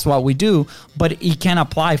that's what we do. But it can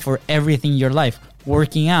apply for everything in your life.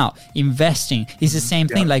 Working out, investing, is the same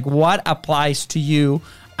thing. Like, what applies to you,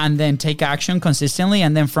 and then take action consistently,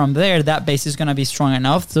 and then from there, that base is going to be strong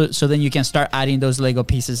enough so then you can start adding those Lego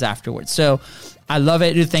pieces afterwards. So I love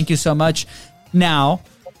it. Thank you so much. Now,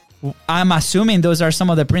 I'm assuming those are some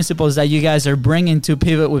of the principles that you guys are bringing to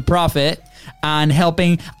Pivot with Profit and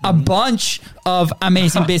helping a bunch of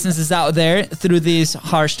amazing businesses out there through these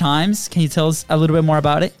harsh times. Can you tell us a little bit more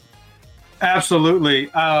about it? Absolutely.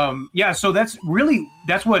 So that's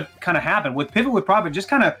what kind of happened with Pivot with Profit. Just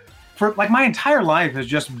kind of, for like, my entire life has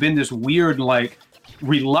just been this weird, like,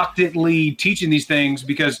 reluctantly teaching these things,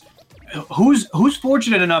 because who's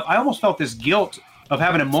fortunate enough, I almost felt this guilt of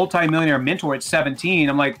having a multimillionaire mentor at 17.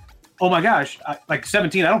 I'm like, oh my gosh, like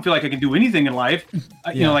 17, I don't feel like I can do anything in life.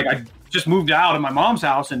 Like, I just moved out of my mom's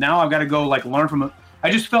house and now I've got to go like learn from I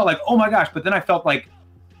just felt like, oh my gosh. But then I felt like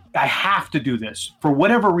I have to do this for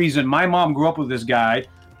whatever reason. My mom grew up with this guy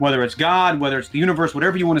whether it's God, whether it's the universe,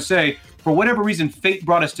 whatever you want to say, for whatever reason, fate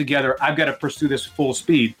brought us together. I've got to pursue this full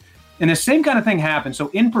speed. And the same kind of thing happened. So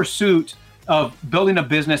in pursuit of building a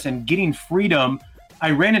business and getting freedom, I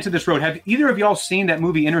ran into this road. Have either of y'all seen that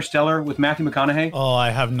movie Interstellar with Matthew McConaughey? Oh, I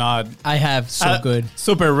have not. I have. So good.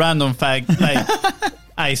 Super random fact. Like,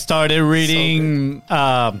 I started reading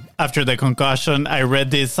after the concussion. I read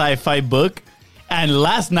this sci-fi book. And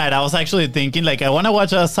last night I was actually thinking, like, I want to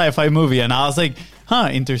watch a sci-fi movie. And I was like,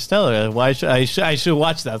 Interstellar. Why should I should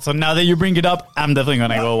watch that? So now that you bring it up, I'm definitely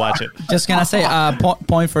going to go watch it. Just going to say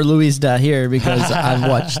point for Luis here because I've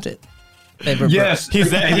watched it. Yes, we're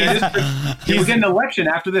getting an election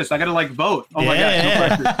after this. I got to vote. Oh my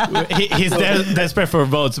gosh, no pressure. He's desperate for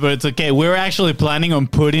votes, but it's okay. We're actually planning on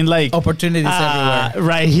putting opportunities everywhere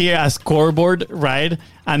right here, a scoreboard, right?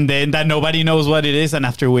 And then that nobody knows what it is. And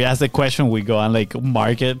after we ask the question, we go and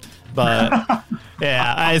mark it. But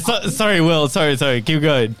yeah, sorry, Will. Sorry. Keep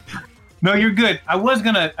going. No, you're good. I was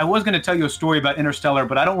gonna tell you a story about Interstellar,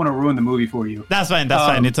 but I don't want to ruin the movie for you. That's fine.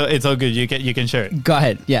 Fine. It's all good. You can share it. Go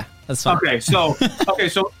ahead. Yeah, that's fine. Okay, so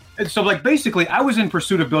basically, I was in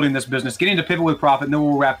pursuit of building this business, getting to Pivot with Profit, and then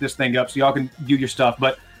we'll wrap this thing up so y'all can do your stuff.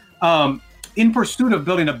 But in pursuit of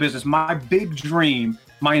building a business, my big dream,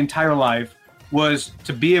 my entire life, was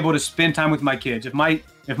to be able to spend time with my kids. If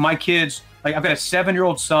my kids, I've got a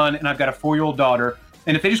 7-year-old son and I've got a 4-year-old daughter,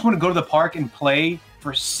 and if they just want to go to the park and play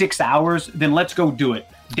for 6 hours, then let's go do it.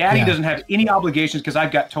 Daddy doesn't have any obligations because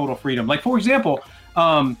I've got total freedom. For example,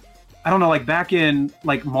 I don't know, back in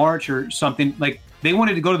March or something, they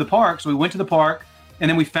wanted to go to the park. So we went to the park and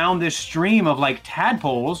then we found this stream of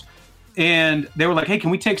tadpoles and they were like, hey, can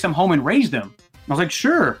we take some home and raise them? I was like,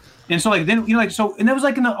 sure. And so then, and that was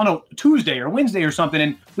on a Tuesday or Wednesday or something.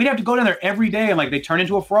 And we'd have to go down there every day and they turn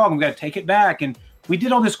into a frog and we got to take it back. And we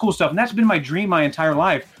did all this cool stuff. And that's been my dream my entire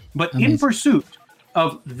life. But in pursuit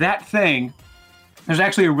of that thing, there's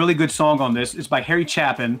actually a really good song on this. It's by Harry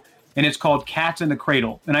Chapin, and it's called Cats in the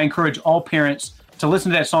Cradle. And I encourage all parents to listen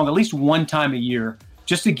to that song at least one time a year,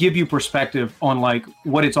 just to give you perspective on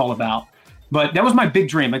what it's all about. But that was my big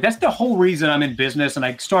dream. That's the whole reason I'm in business, and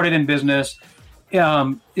I started in business,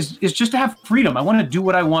 is just to have freedom. I want to do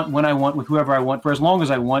what I want, when I want, with whoever I want, for as long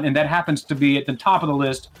as I want. And that happens to be at the top of the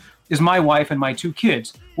list is my wife and my 2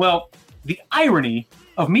 kids. Well, the irony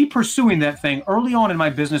of me pursuing that thing early on in my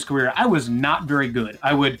business career, I was not very good.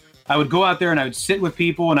 I would go out there and I would sit with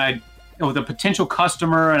people and with a potential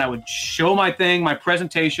customer, and I would show my thing, my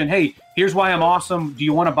presentation. Hey, here's why I'm awesome. Do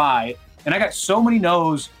you want to buy? And I got so many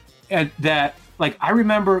no's that I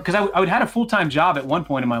remember, because I would had a full-time job at one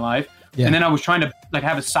point in my life. Yeah. And then I was trying to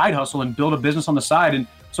have a side hustle and build a business on the side. And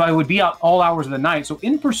so I would be out all hours of the night. So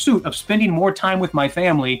in pursuit of spending more time with my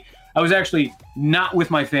family, I was actually not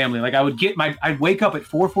with my family. I'd wake up at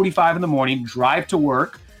 4:45 in the morning, drive to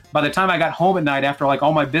work. By the time I got home at night after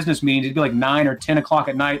all my business meetings, it'd be 9 or 10 o'clock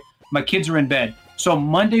at night. My kids are in bed. So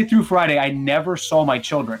Monday through Friday, I never saw my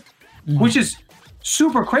children, which is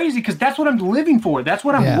super crazy because that's what I'm living for. That's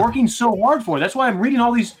what I'm working so hard for. That's why I'm reading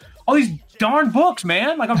all these darn books,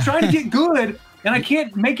 man. I'm trying to get good and I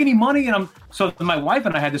can't make any money. And so my wife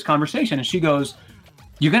and I had this conversation and she goes,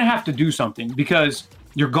 you're going to have to do something because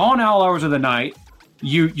you're gone all hours of the night.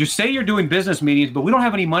 You say you're doing business meetings, but we don't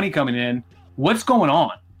have any money coming in. What's going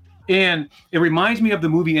on? And it reminds me of the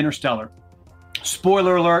movie Interstellar.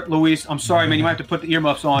 Spoiler alert, Luis. I'm sorry, man. You might have to put the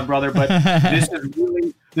earmuffs on, brother. But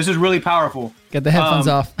this is really powerful. Get the headphones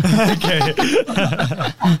off. Okay.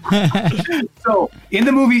 So in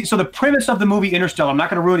the movie, the premise of the movie Interstellar, I'm not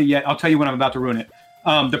going to ruin it yet. I'll tell you when I'm about to ruin it.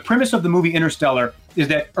 The premise of the movie Interstellar is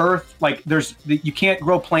that Earth, you can't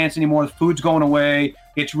grow plants anymore. The food's going away.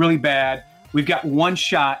 It's really bad. We've got one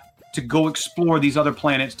shot to go explore these other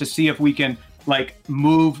planets to see if we can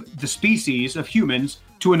move the species of humans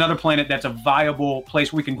to another planet that's a viable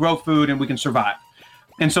place where we can grow food and we can survive.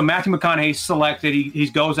 And so Matthew McConaughey selected, he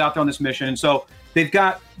goes out there on this mission. And so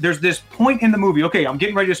there's this point in the movie. Okay, I'm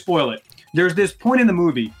getting ready to spoil it. There's this point in the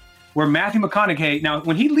movie where Matthew McConaughey, now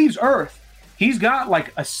when he leaves Earth, he's got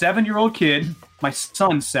a 7-year-old kid, my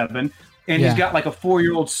son's 7, and he's got a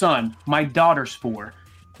 4-year-old son. My daughter's 4.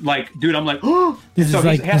 Dude, I'm oh, he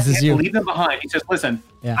has to leave them behind. He says, listen,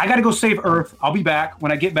 I got to go save Earth. I'll be back.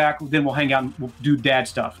 When I get back, then we'll hang out and we'll do dad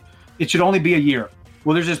stuff. It should only be a year.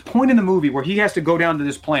 Well, there's this point in the movie where he has to go down to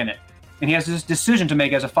this planet and he has this decision to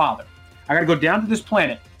make as a father. I got to go down to this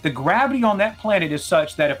planet. The gravity on that planet is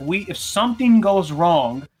such that if something goes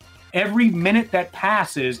wrong, every minute that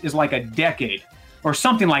passes is like a decade or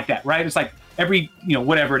something like that, right? It's every,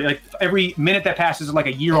 every minute that passes is like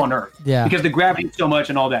a year on Earth because the gravity is so much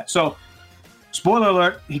and all that. So spoiler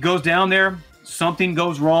alert, he goes down there, something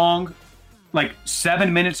goes wrong. like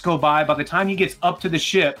 7 minutes go by. By the time he gets up to the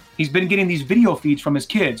ship, he's been getting these video feeds from his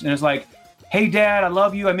kids. And it's like, hey, Dad, I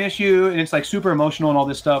love you. I miss you. And it's like super emotional and all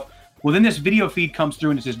this stuff. Well, then this video feed comes through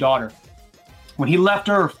and it's his daughter. When he left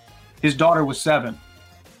Earth, his daughter was 7.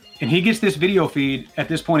 And he gets this video feed at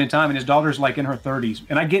this point in time, and his daughter's like in her 30s.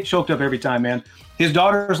 And I get choked up every time, man. His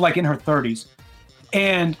daughter's like in her 30s.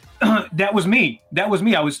 And that was me. That was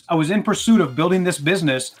me. I was in pursuit of building this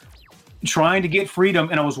business, trying to get freedom,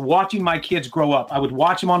 and I was watching my kids grow up. I would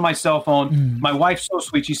watch them on my cell phone. My wife's so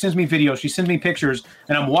sweet. She sends me videos. She sends me pictures,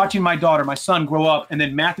 and I'm watching my daughter, my son, grow up. And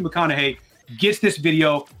then Matthew McConaughey gets this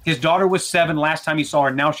video. His daughter was 7 last time he saw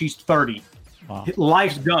her. Now she's 30. Wow.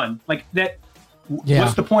 Life's done. Like that. Yeah.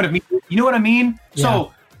 What's the point of me? You know what I mean? Yeah.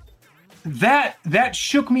 So that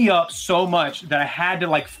shook me up so much that I had to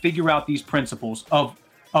like figure out these principles of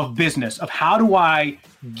business, of how do I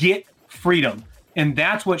get freedom? And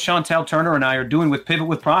that's what Chantel Turner and I are doing with Pivot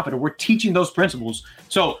with Profit. We're teaching those principles.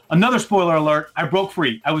 So another spoiler alert, I broke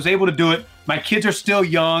free. I was able to do it. My kids are still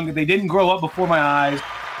young. They didn't grow up before my eyes,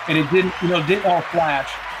 and it didn't all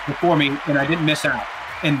flash before me, and I didn't miss out.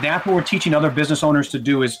 And that's what we're teaching other business owners to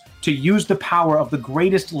do, is to use the power of the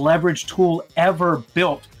greatest leverage tool ever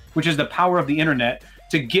built, which is the power of the internet,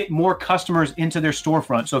 to get more customers into their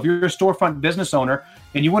storefront. So if you're a storefront business owner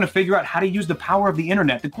and you want to figure out how to use the power of the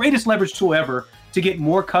internet, the greatest leverage tool ever, to get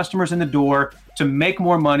more customers in the door, to make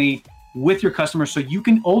more money with your customers, so you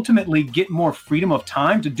can ultimately get more freedom of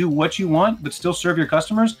time to do what you want, but still serve your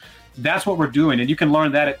customers. That's what we're doing. And you can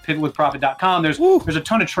learn that at pivotwithprofit.com. There's a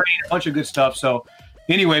ton of training, a bunch of good stuff. So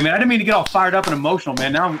anyway, man, I didn't mean to get all fired up and emotional,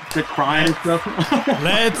 man. Now I'm crying and stuff.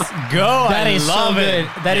 Let's go. That is so good.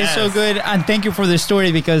 That is so good. And thank you for the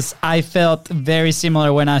story, because I felt very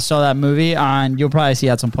similar when I saw that movie, and you'll probably see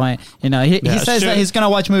at some point. You know, he says that he's going to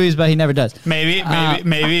watch movies, but he never does. Maybe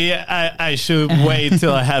I should wait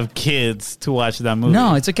till I have kids to watch that movie.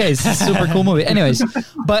 No, it's okay. It's a super cool movie. Anyways,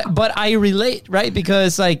 but I relate, right?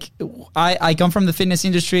 Because like I come from the fitness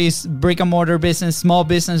industry, brick and mortar business, small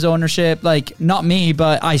business ownership, like not me,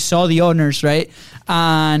 but I saw the owners, right?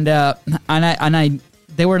 And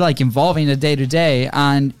they were like involving the day to day,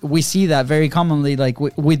 and we see that very commonly, like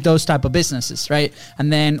with those type of businesses, right?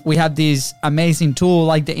 And then we have this amazing tool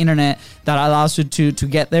like the internet that allows you to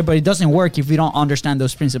get there, but it doesn't work if you don't understand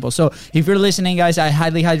those principles. So if you're listening, guys, I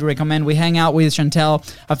highly recommend. We hang out with Chantel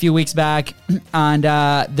a few weeks back, and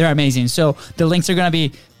they're amazing. So the links are gonna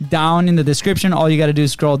be down in the description. All you got to do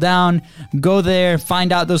is scroll down, go there,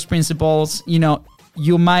 find out those principles. You know,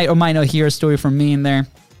 you might or might not hear a story from me in there.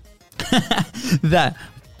 That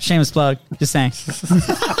shameless plug, just saying.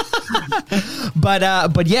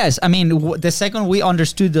 But yes, I mean, the second we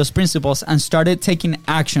understood those principles and started taking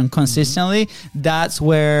action consistently, that's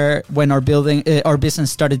when our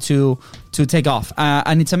business started to take off,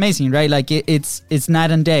 and it's amazing, right? Like it's night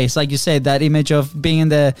and day. It's like you said, that image of being in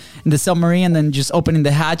the submarine and then just opening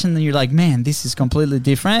the hatch, and then you're like, man, this is completely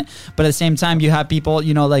different. But at the same time, you have people,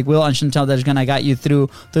 you know, like Will and Chantel, that's gonna guide you through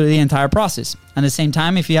the entire process. And at the same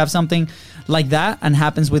time, if you have something like that and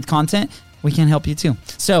happens with content, we can help you too.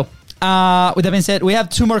 So with that being said, we have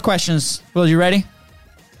 2 more questions. Will, you ready?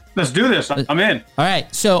 Let's do this. I'm in. All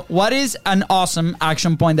right. So what is an awesome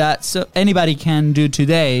action point that anybody can do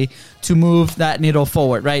today to move that needle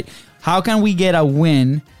forward, right? How can we get a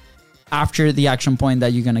win after the action point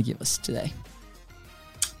that you're going to give us today?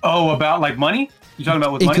 Oh, about like money? You talking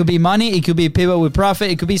about with money? It could be money. It could be Pivot with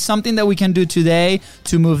Profit. It could be something that we can do today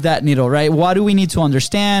to move that needle, right? What do we need to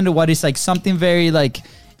understand? What is like something very like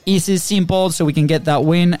easy, simple, so we can get that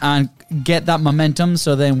win and get that momentum,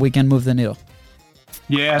 so then we can move the needle?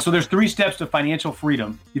 Yeah, so there's 3 steps to financial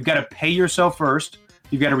freedom. You've got to pay yourself first.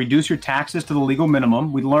 You've got to reduce your taxes to the legal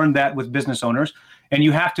minimum. We learned that with business owners. And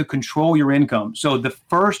you have to control your income. So the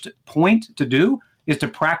first point to do is to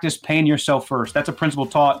practice paying yourself first. That's a principle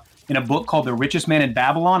taught in a book called The Richest Man in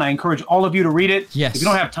Babylon. I encourage all of you to read it. Yes. If you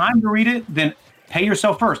don't have time to read it, then pay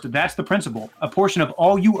yourself first. That's the principle. A portion of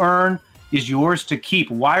all you earn is yours to keep.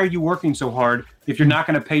 Why are you working so hard if you're not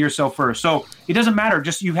going to pay yourself first? So it doesn't matter.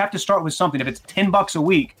 Just you have to start with something. If it's $10 a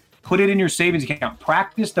week, put it in your savings account.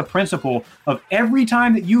 Practice the principle of every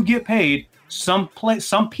time that you get paid, some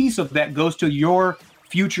piece of that goes to your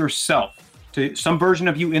future self, to some version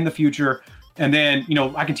of you in the future. And then, you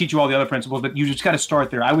know, I can teach you all the other principles, but you just got to start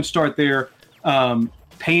there. I would start there,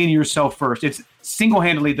 paying yourself first. It's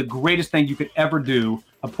single-handedly the greatest thing you could ever do.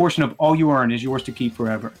 A portion of all you earn is yours to keep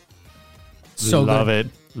forever. So love good.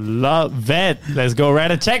 it. Love it. Let's go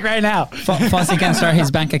write a check right now. Fonzie can start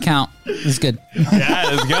his bank account. It's good.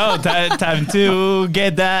 Yeah, let's go. Time to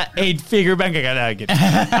get that 8-figure bank account.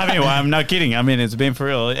 I mean, well, I'm not kidding. I mean, it's been for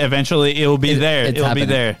real. Eventually, it'll be there. It'll happening.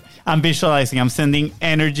 be there. I'm visualizing. I'm sending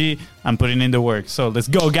energy. I'm putting in the work. So let's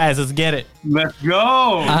go, guys. Let's get it. Let's go.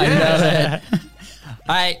 I love it.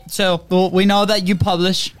 All right. So we know that you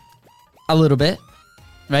publish a little bit,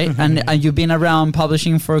 right? And you've been around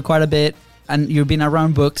publishing for quite a bit, and you've been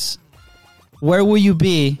around books. Where will you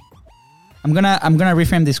be? I'm gonna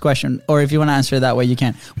reframe this question, or if you want to answer it that way, you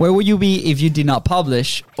can. Where would you be if you did not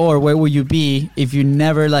publish, or where would you be if you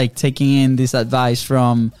never like taking in this advice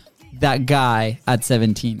from that guy at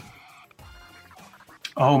 17?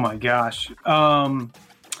 Oh my gosh.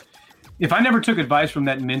 If I never took advice from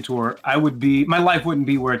that mentor, my life wouldn't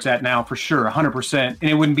be where it's at now for sure, 100%. And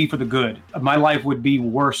it wouldn't be for the good. My life would be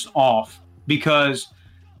worse off because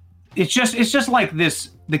it's just like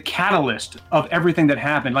this, the catalyst of everything that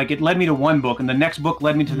happened. Like it led me to one book, and the next book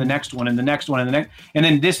led me to the next one, and the next one, and the next, and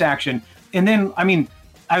then this action. And then, I mean,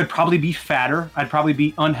 I would probably be fatter. I'd probably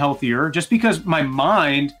be unhealthier just because my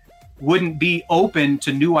mind wouldn't be open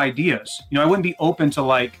to new ideas. I wouldn't be open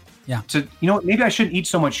to maybe I shouldn't eat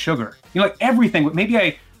so much sugar. Like everything. Maybe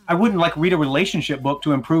I wouldn't like read a relationship book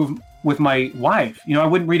to improve with my wife. I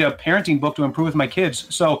wouldn't read a parenting book to improve with my kids.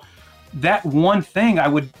 So that one thing, I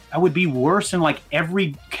would be worse in like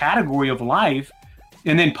every category of life.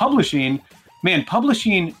 And then publishing,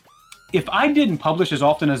 if I didn't publish as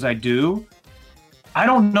often as I do, I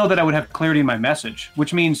don't know that I would have clarity in my message,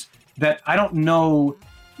 which means that I don't know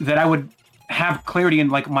that I would have clarity in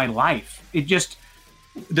like my life. It just,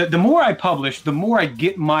 the more I publish, the more I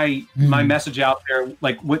get my message out there,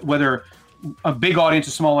 like whether a big audience,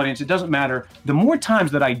 a small audience, it doesn't matter. The more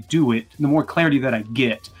times that I do it, the more clarity that I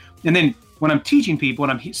get. And then when I'm teaching people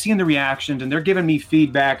and I'm seeing the reactions and they're giving me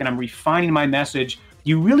feedback and I'm refining my message,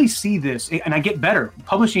 you really see this, and I get better.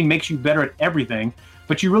 Publishing makes you better at everything,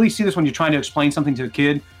 but you really see this when you're trying to explain something to a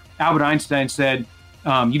kid. Albert Einstein said,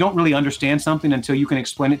 you don't really understand something until you can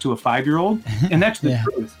explain it to a 5-year-old. And that's the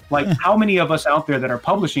truth. Like how many of us out there that are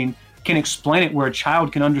publishing can explain it where a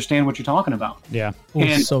child can understand what you're talking about. Yeah.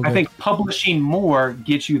 And so I think publishing more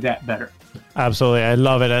gets you that better. Absolutely. I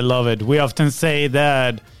love it. We often say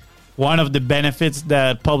that one of the benefits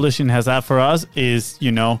that publishing has had for us is,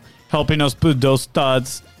 helping us put those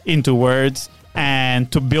thoughts into words, and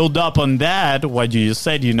to build up on that, what you just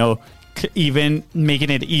said, even making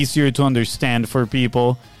it easier to understand for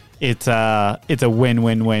people. It's a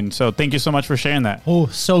win-win-win. So thank you so much for sharing that. Oh,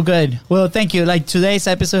 so good. Well, thank you. Like today's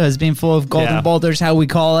episode has been full of golden boulders, how we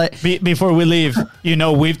call it. Before we leave,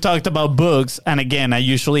 we've talked about books. And again, I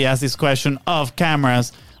usually ask this question off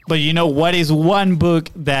cameras. But what is one book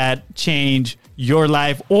that changed your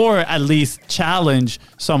life, or at least challenge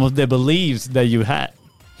some of the beliefs that you had?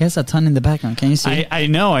 He has a ton in the background. Can you see? I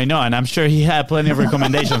know. And I'm sure he had plenty of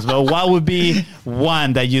recommendations. But what would be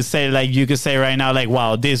one that you say, like you could say right now, like,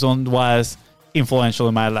 wow, this one was influential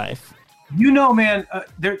in my life? Man, I'm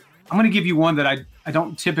going to give you one that I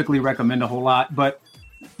don't typically recommend a whole lot, but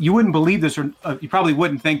you wouldn't believe this, or you probably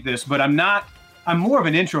wouldn't think this, but I'm more of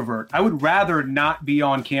an introvert. I would rather not be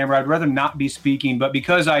on camera. I'd rather not be speaking. But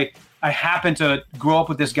because I happened to grow up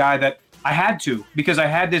with this guy that I had to, because I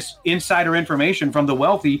had this insider information from the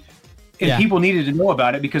wealthy, and people needed to know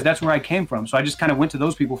about it because that's where I came from. So I just kind of went to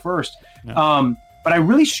those people first. Yeah. But I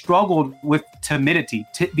really struggled with timidity,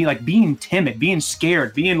 being timid, being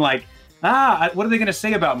scared, being like, what are they going to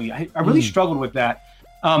say about me? I really struggled with that.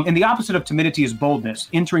 And the opposite of timidity is boldness,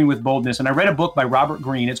 entering with boldness. And I read a book by Robert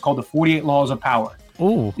Greene. It's called The 48 Laws of Power.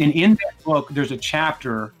 Ooh. And in that book, there's a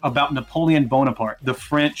chapter about Napoleon Bonaparte, the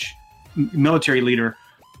French military leader.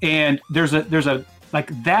 And there's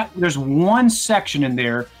one section in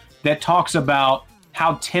there that talks about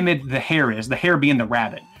how timid the hare is, the hare being the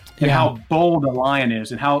rabbit, and how bold a lion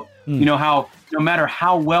is, and how, how no matter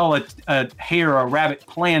how well a hare or a rabbit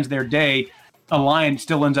plans their day, a lion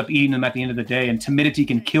still ends up eating them at the end of the day, and timidity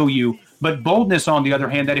can kill you. But boldness, on the other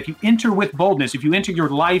hand, that if you enter with boldness, if you enter your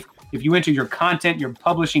life, if you enter your content, your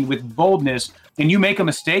publishing with boldness, and you make a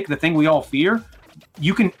mistake, the thing we all fear,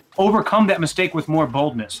 you can overcome that mistake with more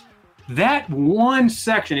boldness. That one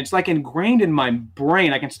section, it's like ingrained in my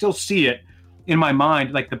brain. I can still see it in my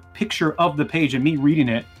mind, like the picture of the page and me reading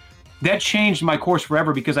it. That changed my course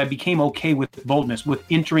forever because I became okay with boldness, with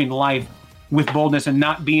entering life with boldness and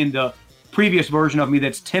not being the previous version of me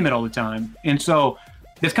that's timid all the time. And so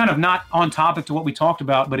it's kind of not on topic to what we talked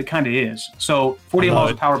about, but it kind of is. So 48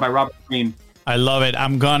 Laws of Power by Robert Greene. I love it.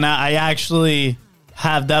 I actually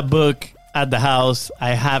have that book at the house.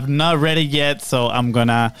 I have not read it yet, so I'm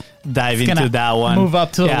gonna dive into that one. Move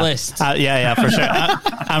up to the list. For sure.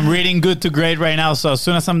 I'm reading Good to Great right now, so as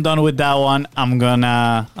soon as I'm done with that one, I'm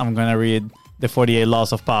gonna read the 48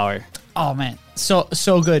 Laws of Power. Oh man, so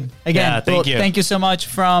good. Again, thank you so much.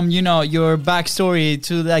 From your backstory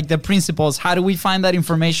to like the principles. How do we find that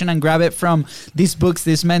information and grab it from these books,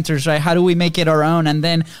 these mentors, right? How do we make it our own? And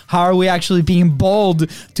then how are we actually being bold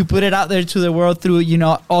to put it out there to the world through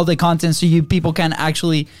all the content, so you people can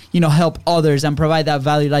actually help others and provide that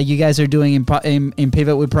value like you guys are doing in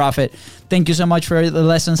Pivot with Profit. Thank you so much for the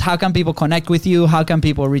lessons. How can people connect with you? How can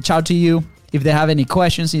people reach out to you if they have any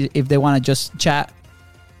questions? If they want to just chat.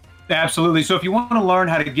 Absolutely. So if you want to learn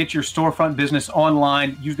how to get your storefront business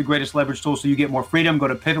online, use the greatest leverage tool so you get more freedom, go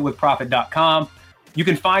to pivotwithprofit.com. You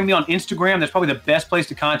can find me on Instagram. That's probably the best place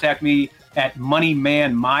to contact me, at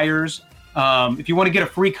Moneyman Myers. If you want to get a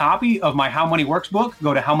free copy of my How Money Works book,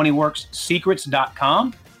 go to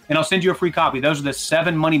howmoneyworkssecrets.com, and I'll send you a free copy. Those are the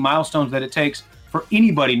 7 money milestones that it takes for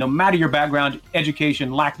anybody, no matter your background,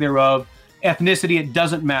 education, lack thereof, ethnicity, it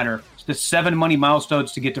doesn't matter. It's the 7 money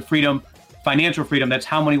milestones to get to freedom. Financial freedom. That's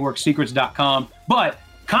howmoneyworkssecrets.com. But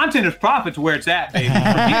content is profits where it's at, baby.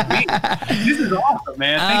 This is awesome,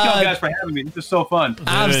 man. Thank y'all guys for having me. This is so fun.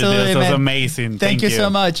 Absolutely, this was man. Amazing. Thank you so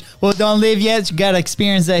much. Well, don't leave yet. You got to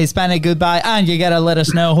experience the Hispanic goodbye, and you got to let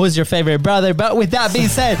us know who's your favorite brother. But with that being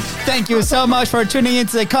said, thank you so much for tuning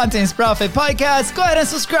into the Content is Profit podcast. Go ahead and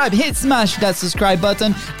subscribe. Smash that subscribe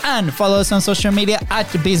button and follow us on social media at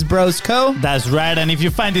the Biz Bros Co. That's right. And if you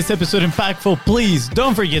find this episode impactful, please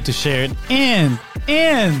don't forget to share it and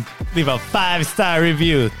leave a 5-star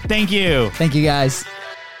review. Thank you. Thank you, guys.